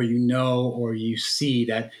feel or or you see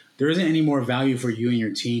that there isn't any more value for you and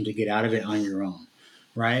your team to get out of it on your own.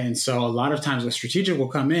 Right. And so a lot of times a strategic will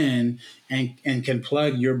come in and can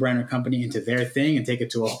plug your brand or company into their thing and take it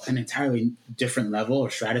to an entirely different level or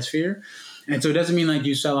stratosphere. And so it doesn't mean like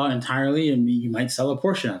you sell out entirely, and you might sell a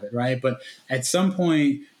portion of it. Right. But at some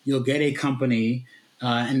point you'll get a company,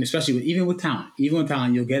 and especially even with talent,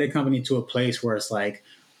 you'll get a company to a place where it's like,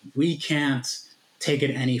 we can't take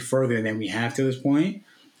it any further than we have to this point.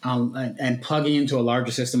 And plugging into a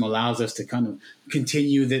larger system allows us to kind of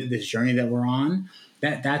continue this journey that we're on.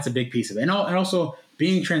 That's a big piece of it. And also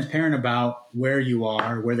being transparent about where you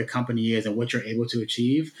are, where the company is, and what you're able to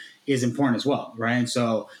achieve is important as well, right? And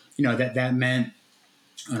so, that meant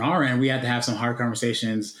on our end, we had to have some hard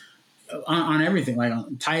conversations on everything, like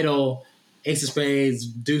on title, ace of spades,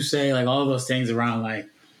 deuce, like all of those things around, like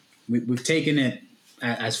we've taken it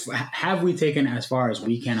have we taken as far as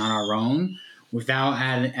we can on our own without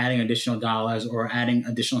adding additional dollars or adding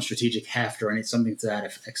additional strategic heft or something to that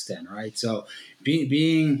extent, right? So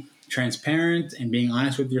being transparent and being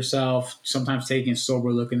honest with yourself, sometimes taking a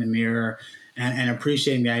sober look in the mirror and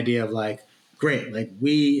appreciating the idea of like, great, like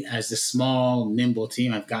we as this small, nimble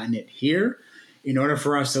team have gotten it here. In order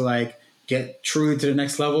for us to like get truly to the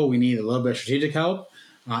next level, we need a little bit of strategic help.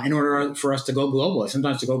 In order for us to go global,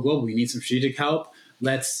 sometimes to go global, we need some strategic help.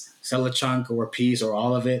 Let's sell a chunk or a piece or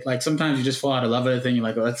all of it. Like sometimes you just fall out of love with a thing. You're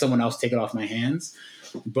like, let someone else take it off my hands.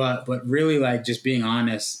 But really like just being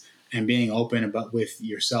honest and being open about with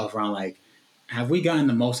yourself around like, have we gotten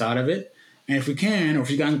the most out of it? And if we can, or if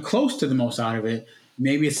you've gotten close to the most out of it,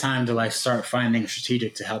 maybe it's time to like start finding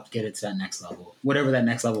strategic to help get it to that next level, whatever that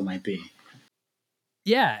next level might be.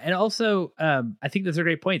 Yeah, and also, I think those are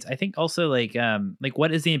great points. I think also, like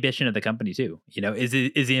what is the ambition of the company too? Is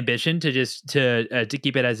the ambition to just to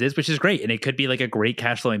keep it as is, which is great, and it could be like a great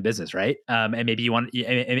cash flowing business, right? And maybe you want,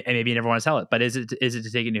 and maybe you never want to sell it, but is it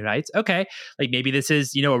to take it new heights? Okay, like maybe this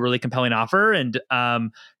is a really compelling offer, and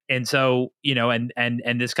so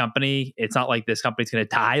and this company, it's not like this company's going to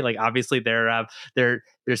die. Like obviously they're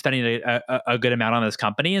spending a good amount on this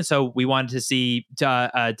company, and so we wanted to see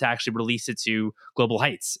to actually release it to global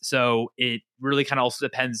heights. So it really kind of also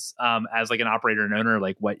depends as like an operator and owner,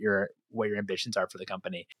 like what your ambitions are for the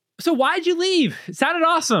company. So why'd you leave? It sounded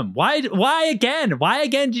awesome. Why again? Why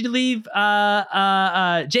again did you leave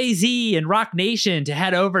Jay-Z and Rock Nation to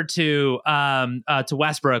head over to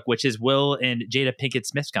Westbrook, which is Will and Jada Pinkett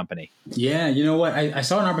Smith's company? Yeah, you know what? I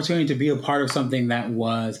saw an opportunity to be a part of something that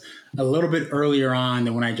was a little bit earlier on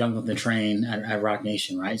than when I jumped on the train at Rock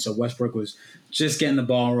Nation, right? So Westbrook was just getting the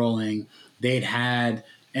ball rolling. They'd had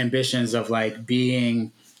ambitions of like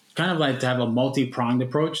being kind of like to have a multi-pronged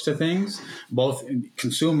approach to things, both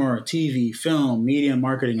consumer, TV, film, media,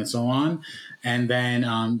 marketing, and so on. And then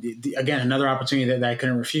again, another opportunity that I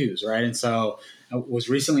couldn't refuse, right? And so I was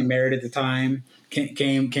recently married at the time,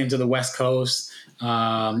 came to the West Coast,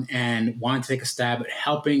 and wanted to take a stab at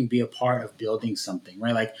helping be a part of building something,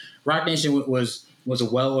 right? Like Rock Nation was a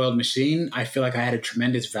well-oiled machine. I feel like I had a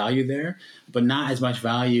tremendous value there, but not as much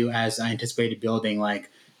value as I anticipated building. Like,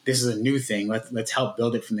 this is a new thing. Let's help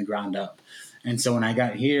build it from the ground up. And so when I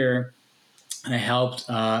got here, I helped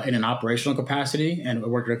in an operational capacity and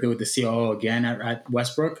worked directly with the COO again at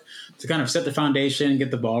Westbrook to kind of set the foundation, get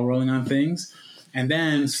the ball rolling on things, and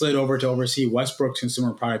then slid over to oversee Westbrook's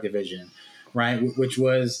consumer product division, right? Which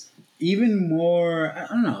was even more, I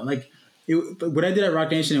don't know, like what I did at Rock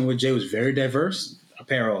Nation and with Jay was very diverse.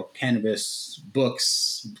 Apparel, cannabis,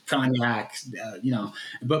 books, cognac,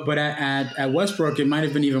 but at Westbrook, it might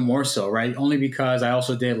have been even more so, right? Only because I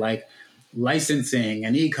also did like licensing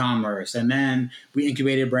and e-commerce. And then we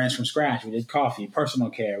incubated brands from scratch. We did coffee, personal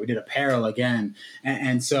care, we did apparel again.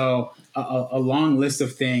 And so a long list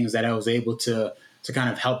of things that I was able to kind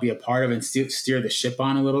of help be a part of and steer the ship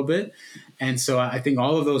on a little bit. And so I think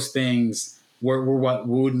all of those things were what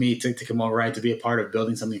wooed me to come over, right, to be a part of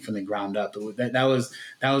building something from the ground up. That was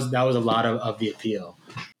a lot of the appeal.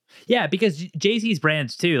 Yeah, because Jay-Z's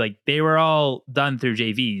brands too, like they were all done through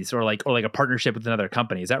JVs or like a partnership with another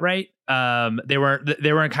company. Is that right? They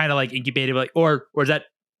weren't kind of like incubated, like or is that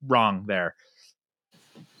wrong there?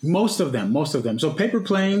 Most of them. So Paper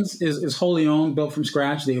Planes is wholly owned, built from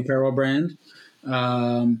scratch, the apparel brand.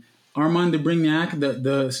 Armand de Brignac,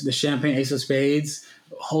 the champagne ace of spades,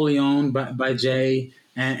 wholly owned by Jay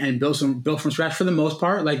and built from scratch for the most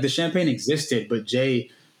part. Like the champagne existed, but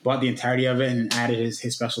Jay bought the entirety of it and added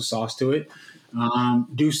his special sauce to it.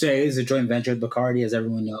 Douce is a joint venture with Bacardi, as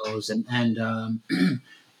everyone knows, and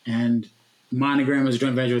Monogram is a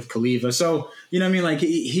joint venture with Caliva. So you know what I mean? Like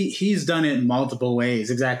he's done it multiple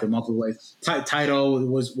ways. Exactly, multiple ways. Title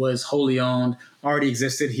was wholly owned, already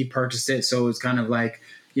existed. He purchased it, so it's kind of like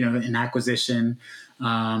in acquisition.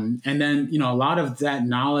 And then, a lot of that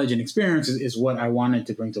knowledge and experience is what I wanted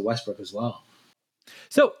to bring to Westbrook as well.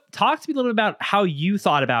 So talk to me a little bit about how you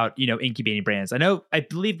thought about, incubating brands. I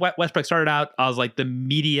believe Westbrook started out as like the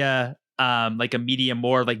media,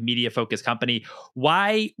 more like media focused company.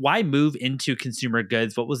 Why move into consumer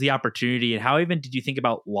goods? What was the opportunity, and how even did you think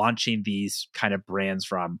about launching these kind of brands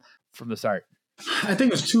from the start? I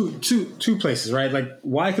think there's two places, right? Like,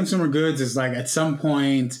 why consumer goods is like, at some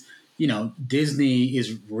point, Disney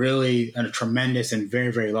is really a tremendous and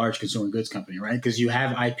very, very large consumer goods company, right? Because you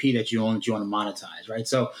have IP that you own that you want to monetize, right?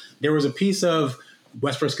 So there was a piece of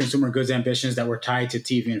Westbrook's consumer goods ambitions that were tied to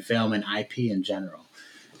TV and film and IP in general.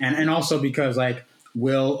 And also because, like,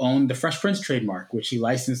 Will owned the Fresh Prince trademark, which he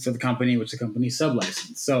licensed to the company, which the company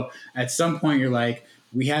sublicensed. So at some point you're like,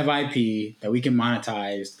 we have IP that we can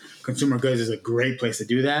monetize. Consumer goods is a great place to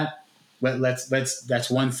do that. That's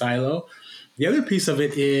one silo. The other piece of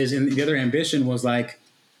it is, and the other ambition was, like,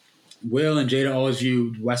 Will and Jada always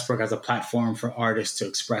viewed Westbrook as a platform for artists to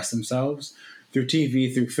express themselves through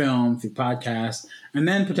TV, through film, through podcasts, and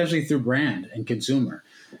then potentially through brand and consumer.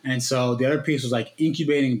 And so the other piece was, like,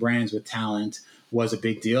 incubating brands with talent was a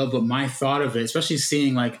big deal. But my thought of it, especially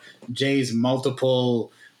seeing, like, Jay's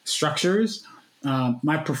multiple structures,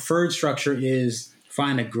 my preferred structure is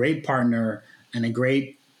find a great partner and a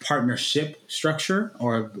great partnership structure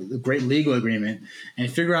or a great legal agreement,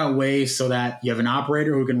 and figure out ways so that you have an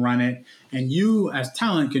operator who can run it, and you as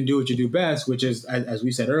talent can do what you do best, which is, as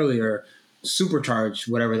we said earlier, supercharge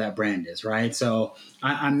whatever that brand is, right? So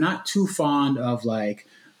I'm not too fond of, like,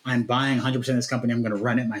 I'm buying 100% of this company, I'm going to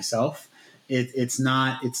run it myself. It's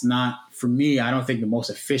not for me. I don't think the most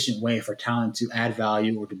efficient way for talent to add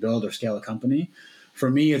value or to build or scale a company. For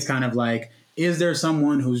me, it's kind of like, is there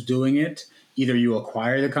someone who's doing it? Either you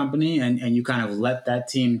acquire the company and you kind of let that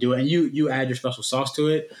team do it, and you add your special sauce to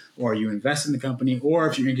it, or you invest in the company, or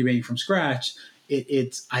if you're incubating from scratch,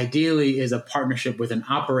 it's ideally is a partnership with an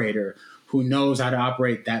operator who knows how to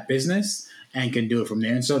operate that business and can do it from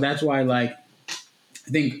there. And so that's why, like, I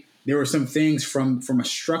think there were some things from a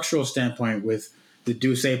structural standpoint with the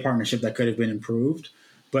Douce partnership that could have been improved,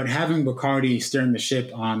 but having Bacardi steering the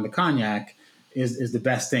ship on the cognac is the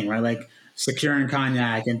best thing, right? Like, securing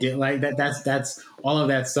cognac and like that's all of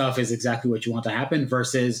that stuff is exactly what you want to happen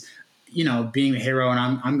versus, being the hero and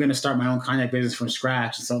I'm going to start my own cognac business from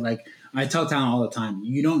scratch. And so, like, I tell talent all the time,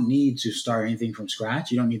 you don't need to start anything from scratch.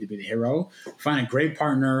 You don't need to be the hero. Find a great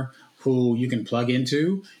partner who you can plug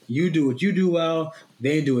into. You do what you do well,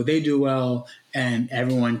 they do what they do well, and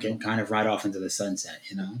everyone can kind of ride off into the sunset,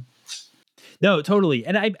 No, totally,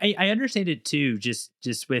 and I understand it too. Just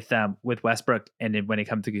with Westbrook, and then when it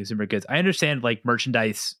comes to consumer goods, I understand, like,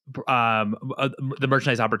 merchandise, the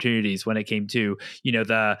merchandise opportunities when it came to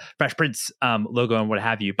the Fresh Prince logo and what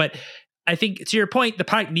have you. But I think, to your point, the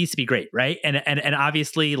product needs to be great, right? And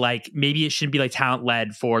obviously, like, maybe it shouldn't be, like, talent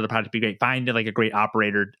led for the product to be great. Find a great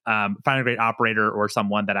operator, or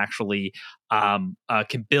someone that actually can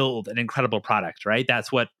build an incredible product, right?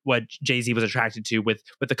 That's what Jay-Z was attracted to with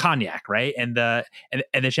the cognac, right? And the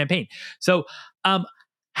champagne. So,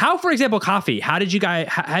 how, for example, coffee? How did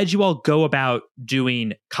you all go about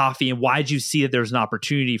doing coffee, and why did you see that there's an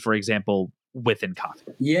opportunity, for example, within coffee?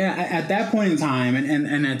 Yeah, at that point in time,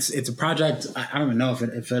 and it's a project. I don't even know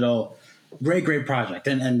if it'll great project,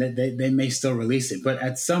 and they may still release it. But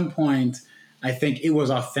at some point, I think it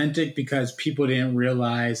was authentic because people didn't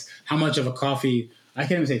realize how much of a coffee, I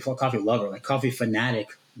can't even say coffee lover, like coffee fanatic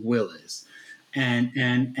Will is,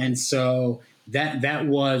 and so that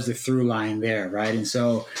was the through line there, right? And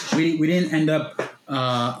so we didn't end up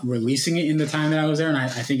releasing it in the time that I was there, and I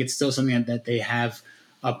think it's still something that they have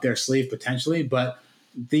up their sleeve potentially, but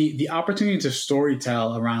the opportunity to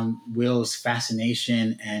storytell around Will's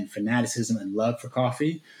fascination and fanaticism and love for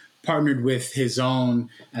coffee, partnered with his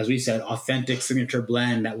own, as we said, authentic signature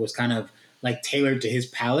blend that was kind of like tailored to his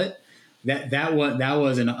palate. That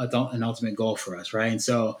was an ultimate goal for us, right? And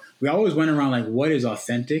so we always went around, like, what is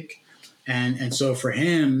authentic, and so for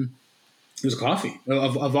him, it was coffee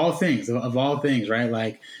of all things, right?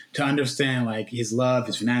 Like, to understand, like, his love,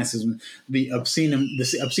 his fanaticism, the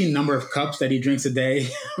obscene number of cups that he drinks a day,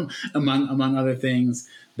 among other things.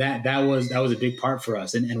 That was a big part for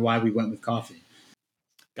us, and why we went with coffee.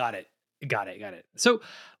 Got it. So,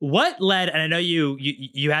 what led? And I know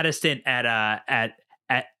you had a stint at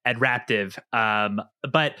Raptive,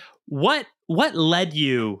 but what led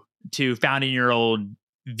you to founding your own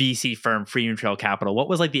VC firm, Freedom Trail Capital? What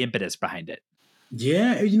was, like, the impetus behind it?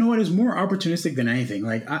 Yeah, you know what? It's more opportunistic than anything.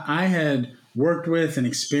 Like, I had worked with and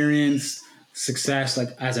experienced success like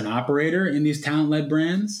as an operator in these talent-led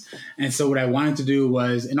brands. And so what I wanted to do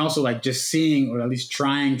was, and also like just seeing, or at least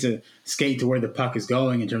trying to skate to where the puck is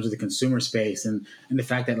going in terms of the consumer space, and the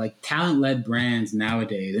fact that like talent-led brands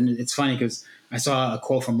nowadays, and it's funny because I saw a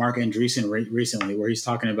quote from Mark Andreessen recently where he's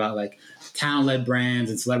talking about like talent-led brands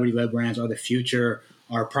and celebrity-led brands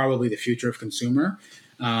are probably the future of consumer.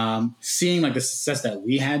 Seeing like the success that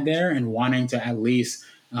we had there and wanting to at least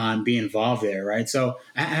be involved there, right? So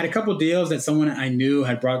I had a couple of deals that someone I knew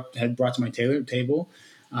had brought to my table.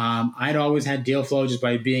 I'd always had deal flow just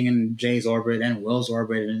by being in Jay's orbit and Will's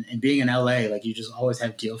orbit, and being in LA, like you just always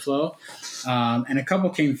have deal flow. And a couple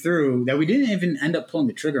came through that we didn't even end up pulling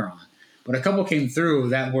the trigger on, but a couple came through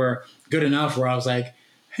that were good enough where I was like,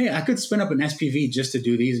 hey, I could spin up an SPV just to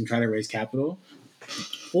do these and try to raise capital.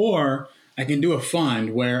 Or I can do a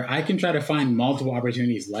fund where I can try to find multiple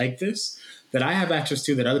opportunities like this that I have access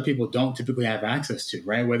to that other people don't typically have access to,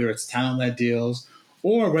 right? Whether it's talent-led deals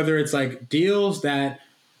or whether it's like deals that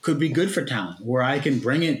could be good for talent, where I can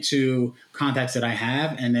bring it to contacts that I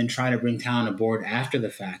have and then try to bring talent aboard after the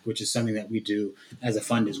fact, which is something that we do as a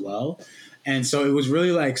fund as well. And so it was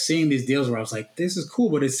really like seeing these deals where I was like, this is cool,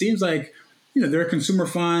 but it seems like, there are consumer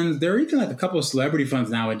funds. There are even like a couple of celebrity funds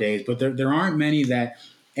nowadays, but there aren't many that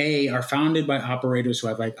A, are founded by operators who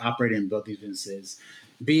have like operated and built these businesses,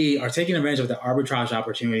 B, are taking advantage of the arbitrage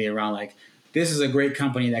opportunity around like, this is a great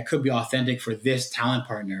company that could be authentic for this talent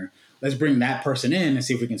partner. Let's bring that person in and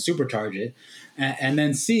see if we can supercharge it. And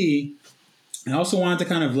then C, I also wanted to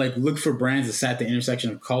kind of like look for brands that sat at the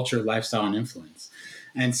intersection of culture, lifestyle, and influence.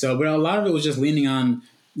 And so, but a lot of it was just leaning on,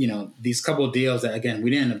 these couple of deals that, again, we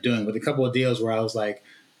didn't end up doing, but a couple of deals where I was like,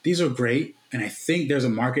 these are great. And I think there's a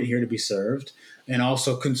market here to be served. And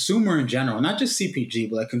also consumer in general, not just CPG,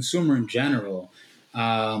 but like consumer in general.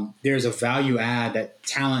 There's a value add that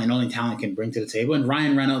talent and only talent can bring to the table. And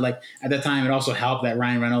Ryan Reynolds, like at the time, it also helped that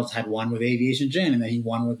Ryan Reynolds had won with Aviation Gin, and then he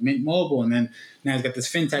won with Mint Mobile. And then now he's got this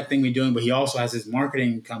fintech thing we're doing, but he also has his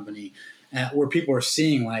marketing company where people are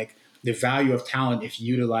seeing like the value of talent if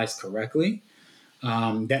utilized correctly.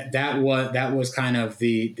 That was kind of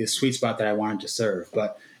the sweet spot that I wanted to serve,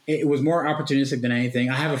 but it was more opportunistic than anything.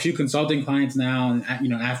 I have a few consulting clients now,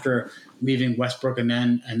 and after leaving Westbrook and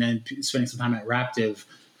then spending some time at Raptive,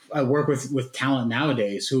 I work with talent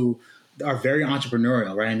nowadays who are very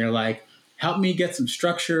entrepreneurial, right? And they're like, help me get some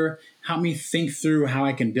structure, help me think through how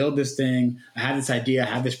I can build this thing. I have this idea, I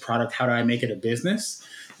have this product, how do I make it a business?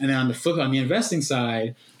 And then on the investing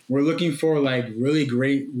side, we're looking for like really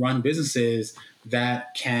great run businesses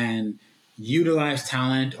that can utilize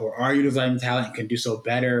talent or are utilizing talent and can do so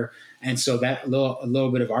better. And so that a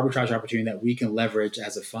little bit of arbitrage opportunity that we can leverage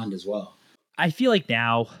as a fund as well. I feel like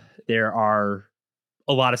now there are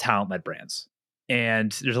a lot of talent-led brands,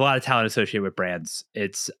 and there's a lot of talent associated with brands.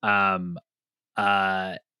 It's some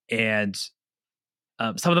of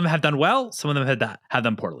them have done well, some of them have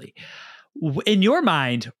done poorly. In your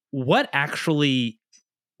mind, what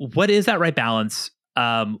is that right balance?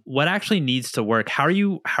 What actually needs to work? How are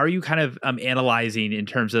you kind of analyzing in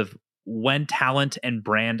terms of when talent and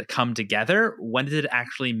brand come together? When does it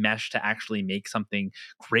actually mesh to actually make something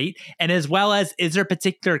great? And as well as, is there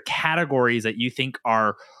particular categories that you think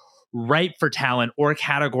are ripe for talent, or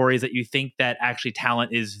categories that you think that actually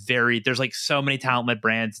talent is there's like so many talent-led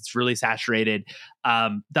brands, it's really saturated.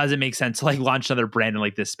 Does it make sense to like launch another brand in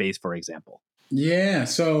like this space, for example? Yeah.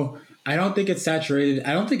 So I don't think it's saturated.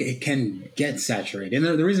 I don't think it can get saturated.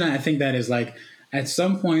 And the reason I think that is like, at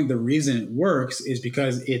some point, the reason it works is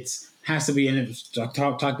because has to be, and talk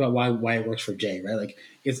about why it works for Jay, right? Like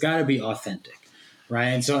it's got to be authentic, right?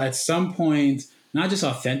 And so at some point, not just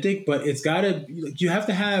authentic, but it's got to, you have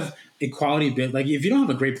to have a quality bit. Like if you don't have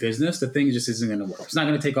a great business, the thing just isn't going to work. It's not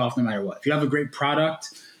going to take off no matter what. If you have a great product,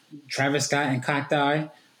 Travis Scott and Cacti,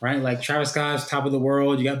 right? Like Travis Scott's top of the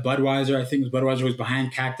world. You got Budweiser. I think Budweiser was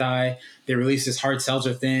behind Cacti. They released this hard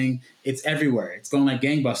seltzer thing. It's everywhere. It's going like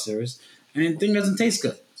gangbusters. And the thing doesn't taste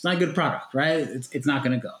good. It's not a good product, right? It's not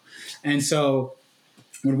going to go. And so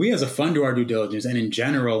when we as a fund do our due diligence, and in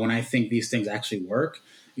general, when I think these things actually work,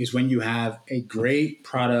 is when you have a great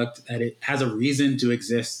product that it has a reason to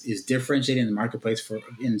exist, is differentiating in the marketplace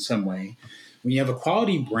in some way. When you have a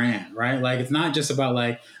quality brand, right? Like it's not just about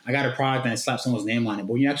like, I got a product and I slap someone's name on it,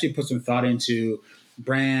 but when you actually put some thought into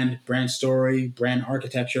brand story, brand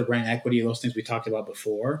architecture, brand equity, those things we talked about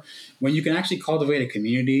before, when you can actually cultivate a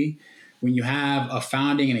community, when you have a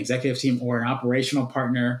founding and executive team or an operational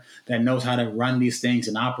partner that knows how to run these things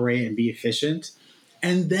and operate and be efficient,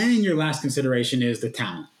 and then your last consideration is the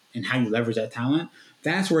talent and how you leverage that talent,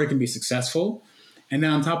 that's where it can be successful. And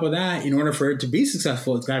then on top of that, in order for it to be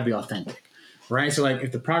successful, it's got to be authentic. right? So like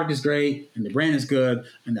if the product is great and the brand is good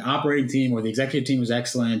and the operating team or the executive team is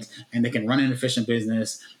excellent and they can run an efficient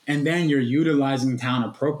business, and then you're utilizing talent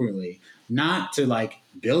appropriately, not to like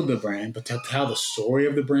build the brand, but to tell the story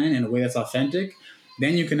of the brand in a way that's authentic,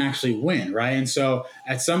 then you can actually win, right? And so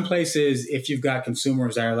at some places, if you've got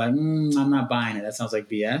consumers that are like, I'm not buying it, that sounds like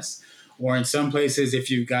BS. Or in some places, if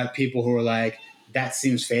you've got people who are like, that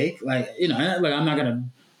seems fake, like, like I'm not going to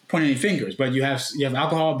point any fingers, but you have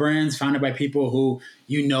alcohol brands founded by people who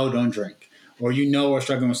don't drink, or are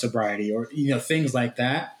struggling with sobriety, or things like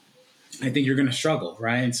that. I think you're going to struggle,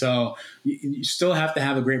 right? And so you still have to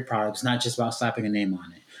have a great product. It's not just about slapping a name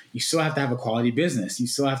on it. You still have to have a quality business. You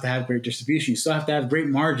still have to have great distribution. You still have to have great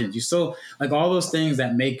margins. You still, like, all those things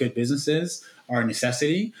that make good businesses are a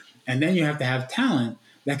necessity. And then you have to have talent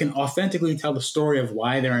that can authentically tell the story of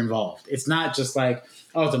why they're involved. It's not just like,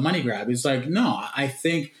 oh, it's a money grab. It's like, no, I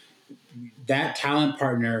think that talent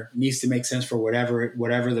partner needs to make sense for whatever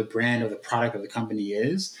the brand or the product of the company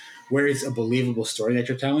is, where it's a believable story that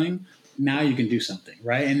you're telling. Now you can do something,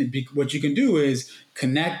 right? And what you can do is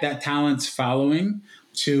connect that talent's following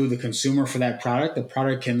to the consumer for that product. The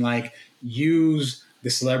product can like use the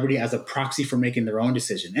celebrity as a proxy for making their own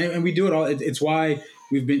decision. And we do it all. It's why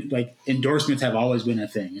we've been like, endorsements have always been a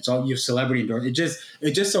thing. It's all, you have celebrity endorsement.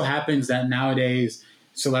 It just so happens that nowadays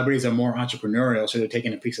celebrities are more entrepreneurial, so they're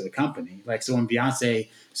taking a piece of the company. Like, so when Beyonce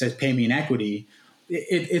says, pay me in equity,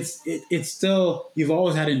 it's still, you've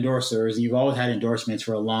always had endorsers and you've always had endorsements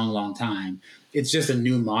for a long, long time. It's just a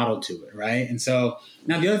new model to it, right? And so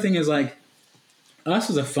now the other thing is, like, us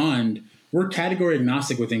as a fund, we're category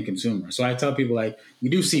agnostic within consumer. So I tell people, like, we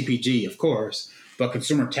do CPG, of course, but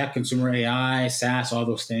consumer tech, consumer AI, SaaS, all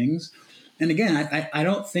those things. And again, I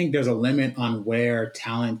don't think there's a limit on where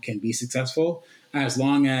talent can be successful, as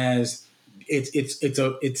long as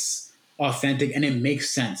it's authentic and it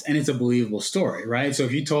makes sense and it's a believable story, right? So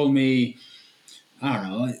if you told me, I don't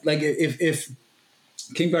know, like if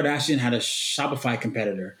Kim Kardashian had a Shopify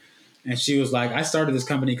competitor and she was like, I started this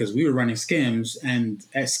company because we were running Skims and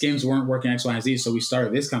Skims weren't working X, Y, and Z, so we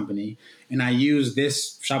started this company and I use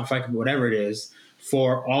this Shopify, whatever it is,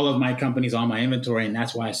 for all of my companies, all my inventory, and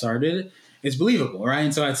that's why I started it. It's believable, right?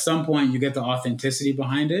 And so at some point you get the authenticity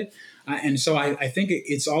behind it. And so I think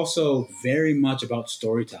it's also very much about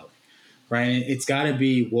storytelling, right? It's got to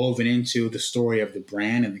be woven into the story of the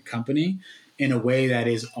brand and the company in a way that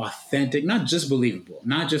is authentic, not just believable,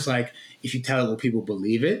 not just like, if you tell it, will people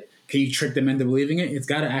believe it? Can you trick them into believing it? It's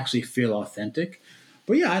got to actually feel authentic.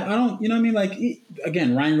 But yeah, I don't, you know what I mean? Like,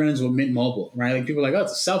 again, Ryan Reynolds with Mint Mobile, right? Like, people are like, oh,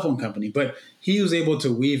 it's a cell phone company. But he was able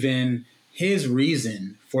to weave in his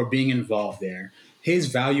reason for being involved there, his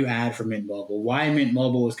value add for Mint Mobile, why Mint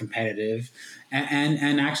Mobile was competitive,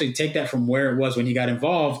 and actually take that from where it was when he got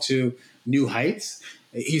involved to new heights.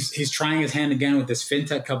 He's trying his hand again with this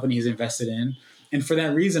fintech company he's invested in. And for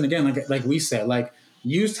that reason, again, like we said, like,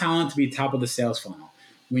 use talent to be top of the sales funnel.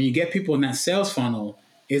 When you get people in that sales funnel,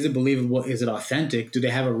 is it believable? Is it authentic? Do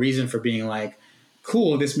they have a reason for being like,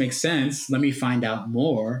 cool, this makes sense, let me find out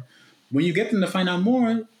more? When you get them to find out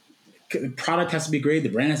more, the product has to be great, the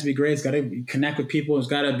brand has to be great, it's got to connect with people, it's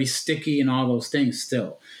got to be sticky and all those things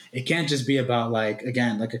still. It can't just be about, like,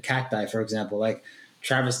 again, like a cacti, for example, like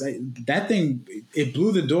Travis, that thing, it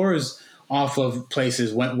blew the doors off of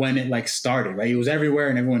places when it like started, right? It was everywhere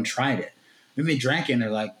and everyone tried it. Then they drank it and they're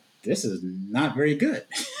like, this is not very good.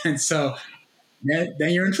 And so then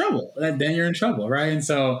you're in trouble. Then you're in trouble, right? And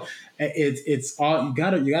so it's all, you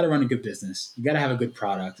gotta run a good business. You gotta have a good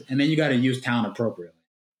product, and then you gotta use talent appropriately.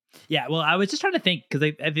 Yeah, well, I was just trying to think,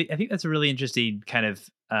 because I think that's a really interesting kind of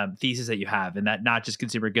thesis that you have, and that not just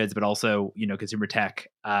consumer goods, but also, consumer tech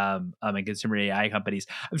and consumer AI companies.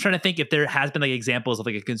 I'm trying to think if there has been like examples of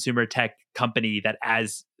like a consumer tech company that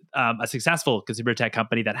as a successful consumer tech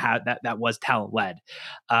company that had that was talent led.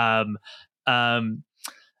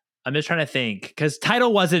 I'm just trying to think, because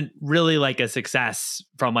Tidal wasn't really like a success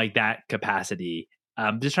from like that capacity.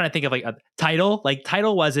 Just trying to think of like a Tidal. Like,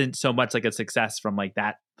 Tidal wasn't so much like a success from like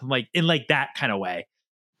that, like in like that kind of way.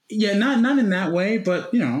 Yeah, not in that way,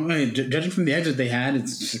 but judging from the exit they had,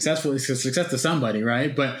 it's successful. It's a success to somebody,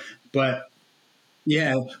 right? But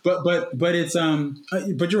yeah, but it's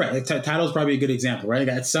but you're right. Like, Tidal's probably a good example, right?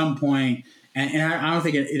 Like, at some point, and I don't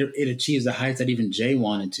think it achieves the heights that even Jay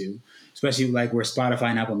wanted to, especially like where Spotify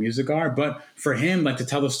and Apple Music are. But for him, like, to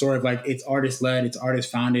tell the story of like, it's artist led, it's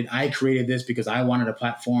artist founded. I created this because I wanted a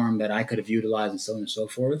platform that I could have utilized, and so on and so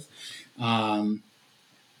forth.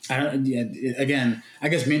 Again, I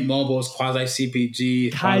guess Mint Mobile is quasi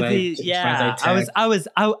CPG, quasi tech.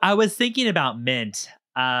 I was thinking about Mint.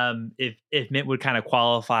 If Mint would kind of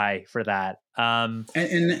qualify for that.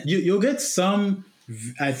 And you'll get some,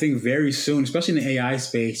 I think, very soon, especially in the AI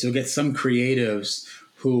space, you'll get some creatives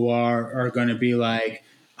who are going to be like,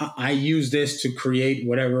 I use this to create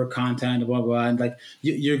whatever content, blah, blah. And like,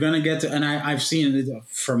 you're going to get to, and I've seen it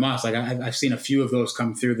from us, like I've seen a few of those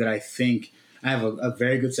come through that I think I have a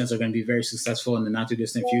very good sense are going to be very successful in the not too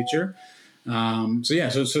distant future.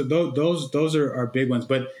 So those are big ones,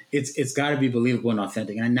 but it's got to be believable and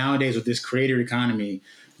authentic. And nowadays with this creator economy,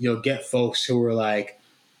 you'll get folks who are like,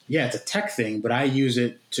 yeah, it's a tech thing, but I use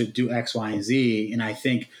it to do X, Y, and Z. And I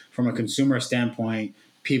think from a consumer standpoint,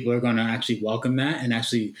 people are going to actually welcome that and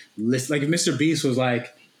actually listen. Like if Mr. Beast was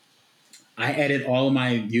like, I edit all of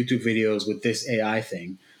my YouTube videos with this AI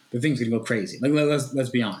thing, the thing's going to go crazy. Like let's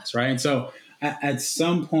be honest, right? And so at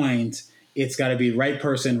some point, it's got to be right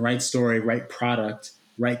person, right story, right product,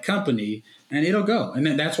 right company, and it'll go. And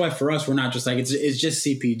that's why for us, we're not just like it's just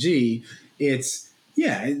CPG. It's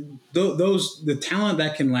the talent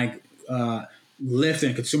that can like lift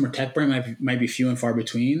in a consumer tech brand might be few and far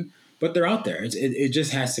between, but they're out there. It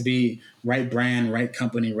just has to be right brand, right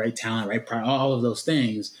company, right talent, right product, all of those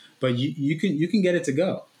things. But you can get it to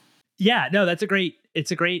go. Yeah, no, it's a great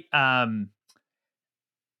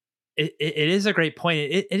it is a great point.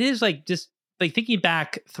 It is like just like thinking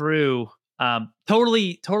back through,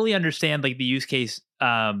 totally understand like the use case,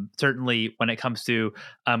 certainly when it comes to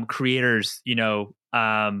creators,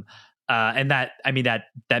 and that I mean that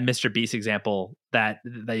Mr. Beast example that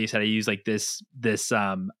you said I use like this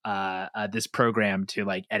program to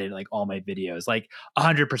like edit like all my videos, like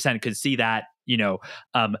 100% could see that,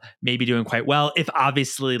 maybe doing quite well if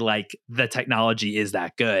obviously like the technology is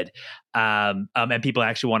that good, and people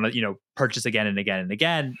actually want to purchase again and again and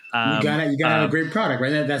again. You gotta have a great product,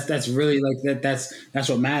 right? That's really like that's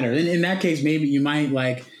what matters. In that case, maybe you might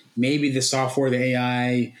like maybe the software, the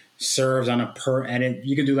AI serves on a per edit.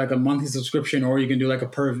 You can do like a monthly subscription, or you can do like a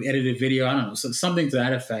per edited video. I don't know, so something to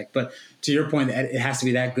that effect. But to your point, it has to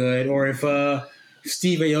be that good. Or if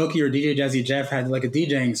Steve Aoki or DJ Jazzy Jeff had like a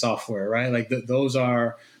DJing software, right? Like those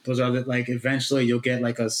are like eventually you'll get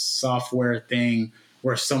like a software thing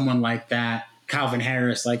where someone like that, Calvin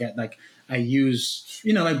Harris, like I use,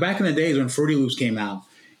 like back in the days when Fruity Loops came out.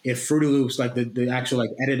 If Fruity Loops, like the actual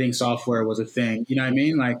like editing software was a thing, you know what I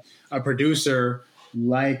mean? Like a producer,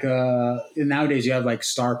 like nowadays you have like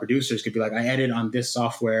star producers could be like, I edit on this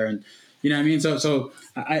software, and you know what I mean? So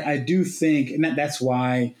I do think, and that's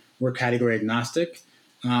why we're category agnostic.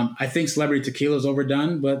 I think celebrity tequila is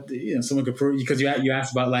overdone, but someone could prove, because you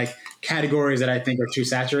asked about like categories that I think are too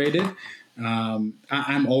saturated.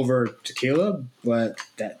 I'm over tequila, but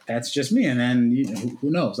that's just me. And then who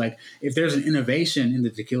knows? Like if there's an innovation in the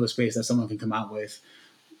tequila space that someone can come out with,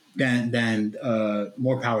 then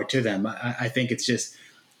more power to them. I think it's just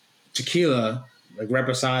tequila, like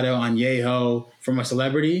Reposado, Añejo from a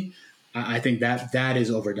celebrity. I think that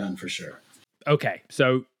is overdone for sure. Okay,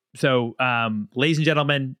 so ladies and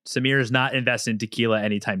gentlemen, Samyr is not investing in tequila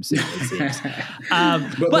anytime soon, it seems.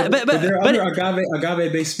 But there are other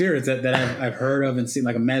agave-based spirits that I've heard of and seen,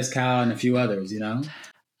 like a mezcal and a few others.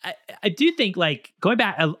 I do think, like, going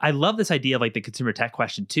back, I love this idea of like the consumer tech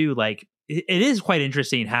question too. Like, it is quite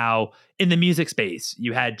interesting how in the music space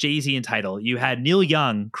you had Jay-Z and Tidal, you had Neil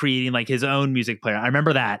Young creating like his own music player. I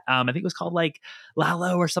remember that. I think it was called like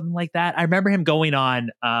Lalo or something like that. I remember him going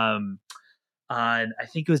on I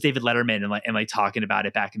think it was David Letterman and like talking about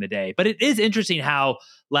it back in the day. But it is interesting how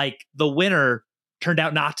like the winner turned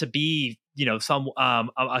out not to be some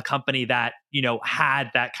a company that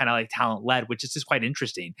had that kind of like talent led, which is just quite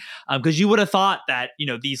interesting, because you would have thought that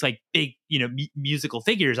these like big musical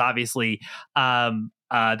figures, obviously,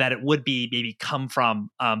 that it would be maybe come from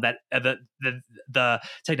that the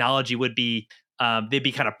technology would be they'd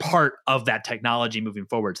be kind of part of that technology moving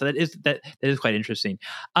forward. So that is quite interesting.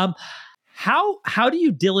 How do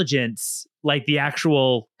you diligence like the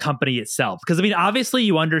actual company itself? Because I mean, obviously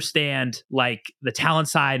you understand like the talent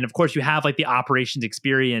side, and of course you have like the operations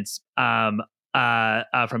experience from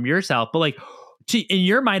yourself. But like in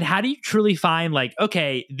your mind, how do you truly find like,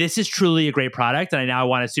 okay, this is truly a great product, and I now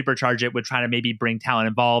want to supercharge it with trying to maybe bring talent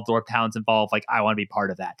involved, or if talent's involved, like I want to be part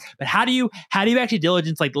of that. But how do you actually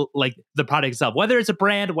diligence like the product itself, whether it's a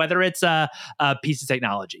brand, whether it's a piece of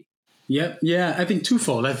technology? Yep. Yeah. I think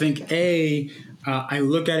twofold. I think I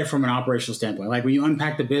look at it from an operational standpoint. Like when you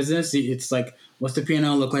unpack the business, it's like, what's the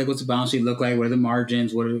P&L look like? What's the balance sheet look like? What are the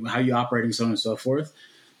margins? How are you operating? So on and so forth.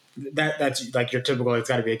 That's like your typical, it's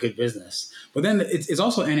got to be a good business. But then it's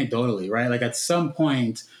also anecdotally, right? Like at some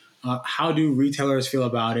point, how do retailers feel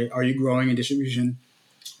about it? Are you growing in distribution?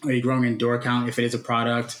 Are you growing in door count if it is a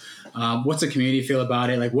product? What's the community feel about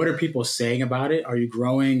it? Like, what are people saying about it? Are you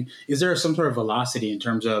growing? Is there some sort of velocity in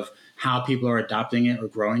terms of how people are adopting it or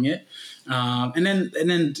growing it? And then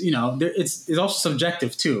it's also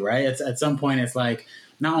subjective too, right? At some point, it's like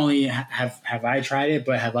not only have I tried it,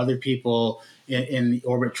 but have other people in the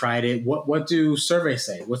orbit tried it? What do surveys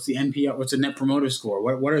say? What's the NPR? What's the Net Promoter Score?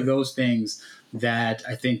 What are those things that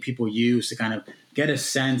I think people use to kind of get a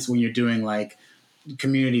sense when you're doing like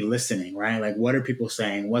community listening, right? Like, what are people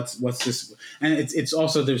saying? What's this? And it's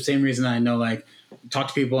also the same reason I know, like, talk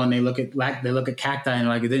to people and they look at cacti and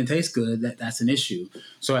like, it didn't taste good. That's an issue.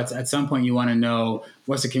 So at some point you want to know,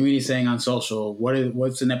 what's the community saying on social?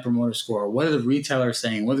 What's the Net Promoter Score? What are the retailers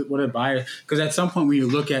saying? What are buyers? Because at some point when you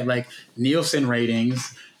look at like Nielsen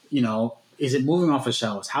ratings, is it moving off the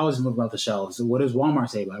shelves? How is it moving off the shelves? What does Walmart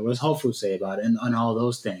say about it? What does Whole Foods say about it? And all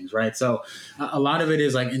those things, right? So a lot of it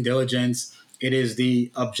is like intelligence. It is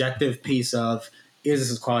the objective piece of, is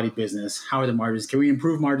this a quality business? How are the margins? Can we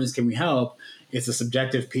improve margins? Can we help? It's a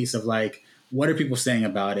subjective piece of like, what are people saying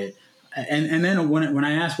about it? And then when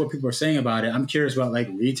I ask what people are saying about it, I'm curious about like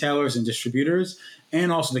retailers and distributors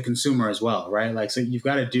and also the consumer as well, right? Like, so you've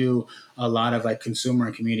got to do a lot of like consumer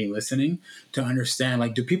and community listening to understand,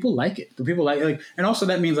 like, do people like it? Do people like, and also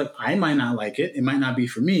that means like, I might not like it. It might not be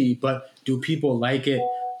for me, but do people like it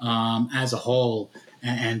as a whole?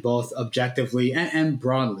 And both objectively and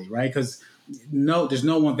broadly, right? Because there's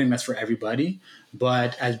no one thing that's for everybody,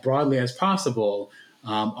 but as broadly as possible,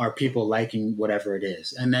 are people liking whatever it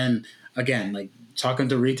is? And then again, like talking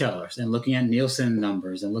to retailers and looking at Nielsen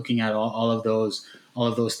numbers and looking at all of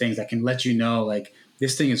those things that can let you know, like,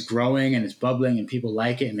 this thing is growing and it's bubbling and people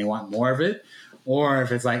like it and they want more of it. Or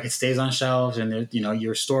if it's like it stays on shelves and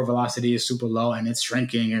your store velocity is super low and it's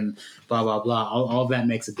shrinking and blah, blah, blah. All of that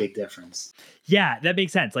makes a big difference. Yeah, that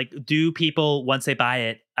makes sense. Like, do people, once they buy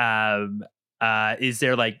it, is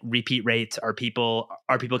there like repeat rates? Are people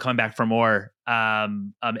coming back for more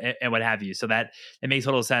and what have you? So that it makes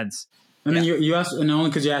total sense. And then you ask, and only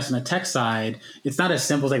because you asked on the tech side, it's not as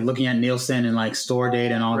simple as like looking at Nielsen and like store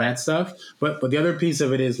data and all that stuff. But the other piece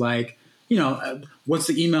of it is like, what's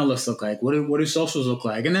the email list look like? What do socials look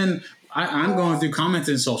like? And then I'm going through comments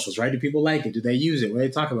in socials, right? Do people like it? Do they use it? What do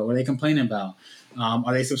they talk about? What are they complaining about?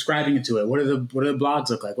 Are they subscribing to it? What do the blogs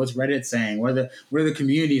look like? What's Reddit saying? What are the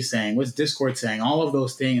communities saying? What's Discord saying? All of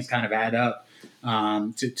those things kind of add up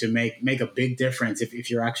to make a big difference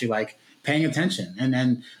if you're actually like paying attention. And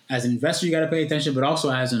then as an investor, you got to pay attention, but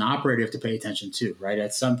also as an operator, you have to pay attention too, right?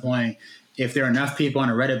 At some point, if there are enough people on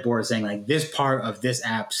a Reddit board saying like, this part of this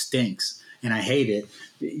app stinks and I hate it,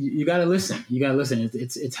 you got to listen. You got to listen.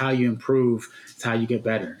 It's how you improve. It's how you get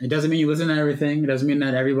better. It doesn't mean you listen to everything. It doesn't mean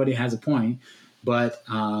that everybody has a point. But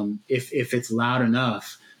if it's loud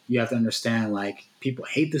enough, you have to understand, like, people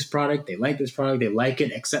hate this product. They like this product. They like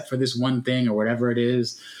it except for this one thing or whatever it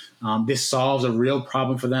is. This solves a real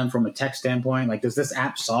problem for them from a tech standpoint. Like, does this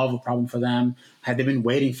app solve a problem for them? Had they been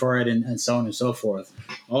waiting for it and so on and so forth?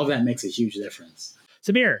 All of that makes a huge difference.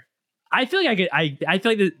 Samyr, I feel like I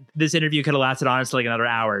feel like this interview could have lasted honestly like another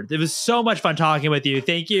hour. It was so much fun talking with you.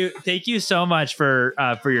 Thank you so much for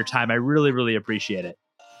your time. I really, really appreciate it.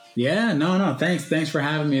 Yeah, no. Thanks for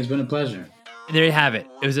having me. It's been a pleasure. And there you have it.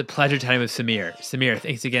 It was a pleasure chatting with Samyr. Samyr,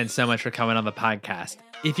 thanks again so much for coming on the podcast.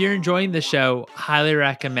 If you're enjoying the show, highly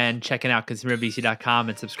recommend checking out consumervc.com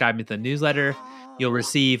and subscribing to the newsletter. You'll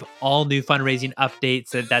receive all new fundraising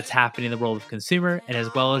updates that's happening in the world of consumer, and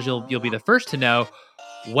as well as you'll be the first to know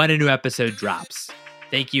when a new episode drops.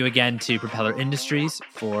 Thank you again to Propeller Industries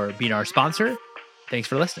for being our sponsor. Thanks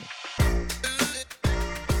for listening.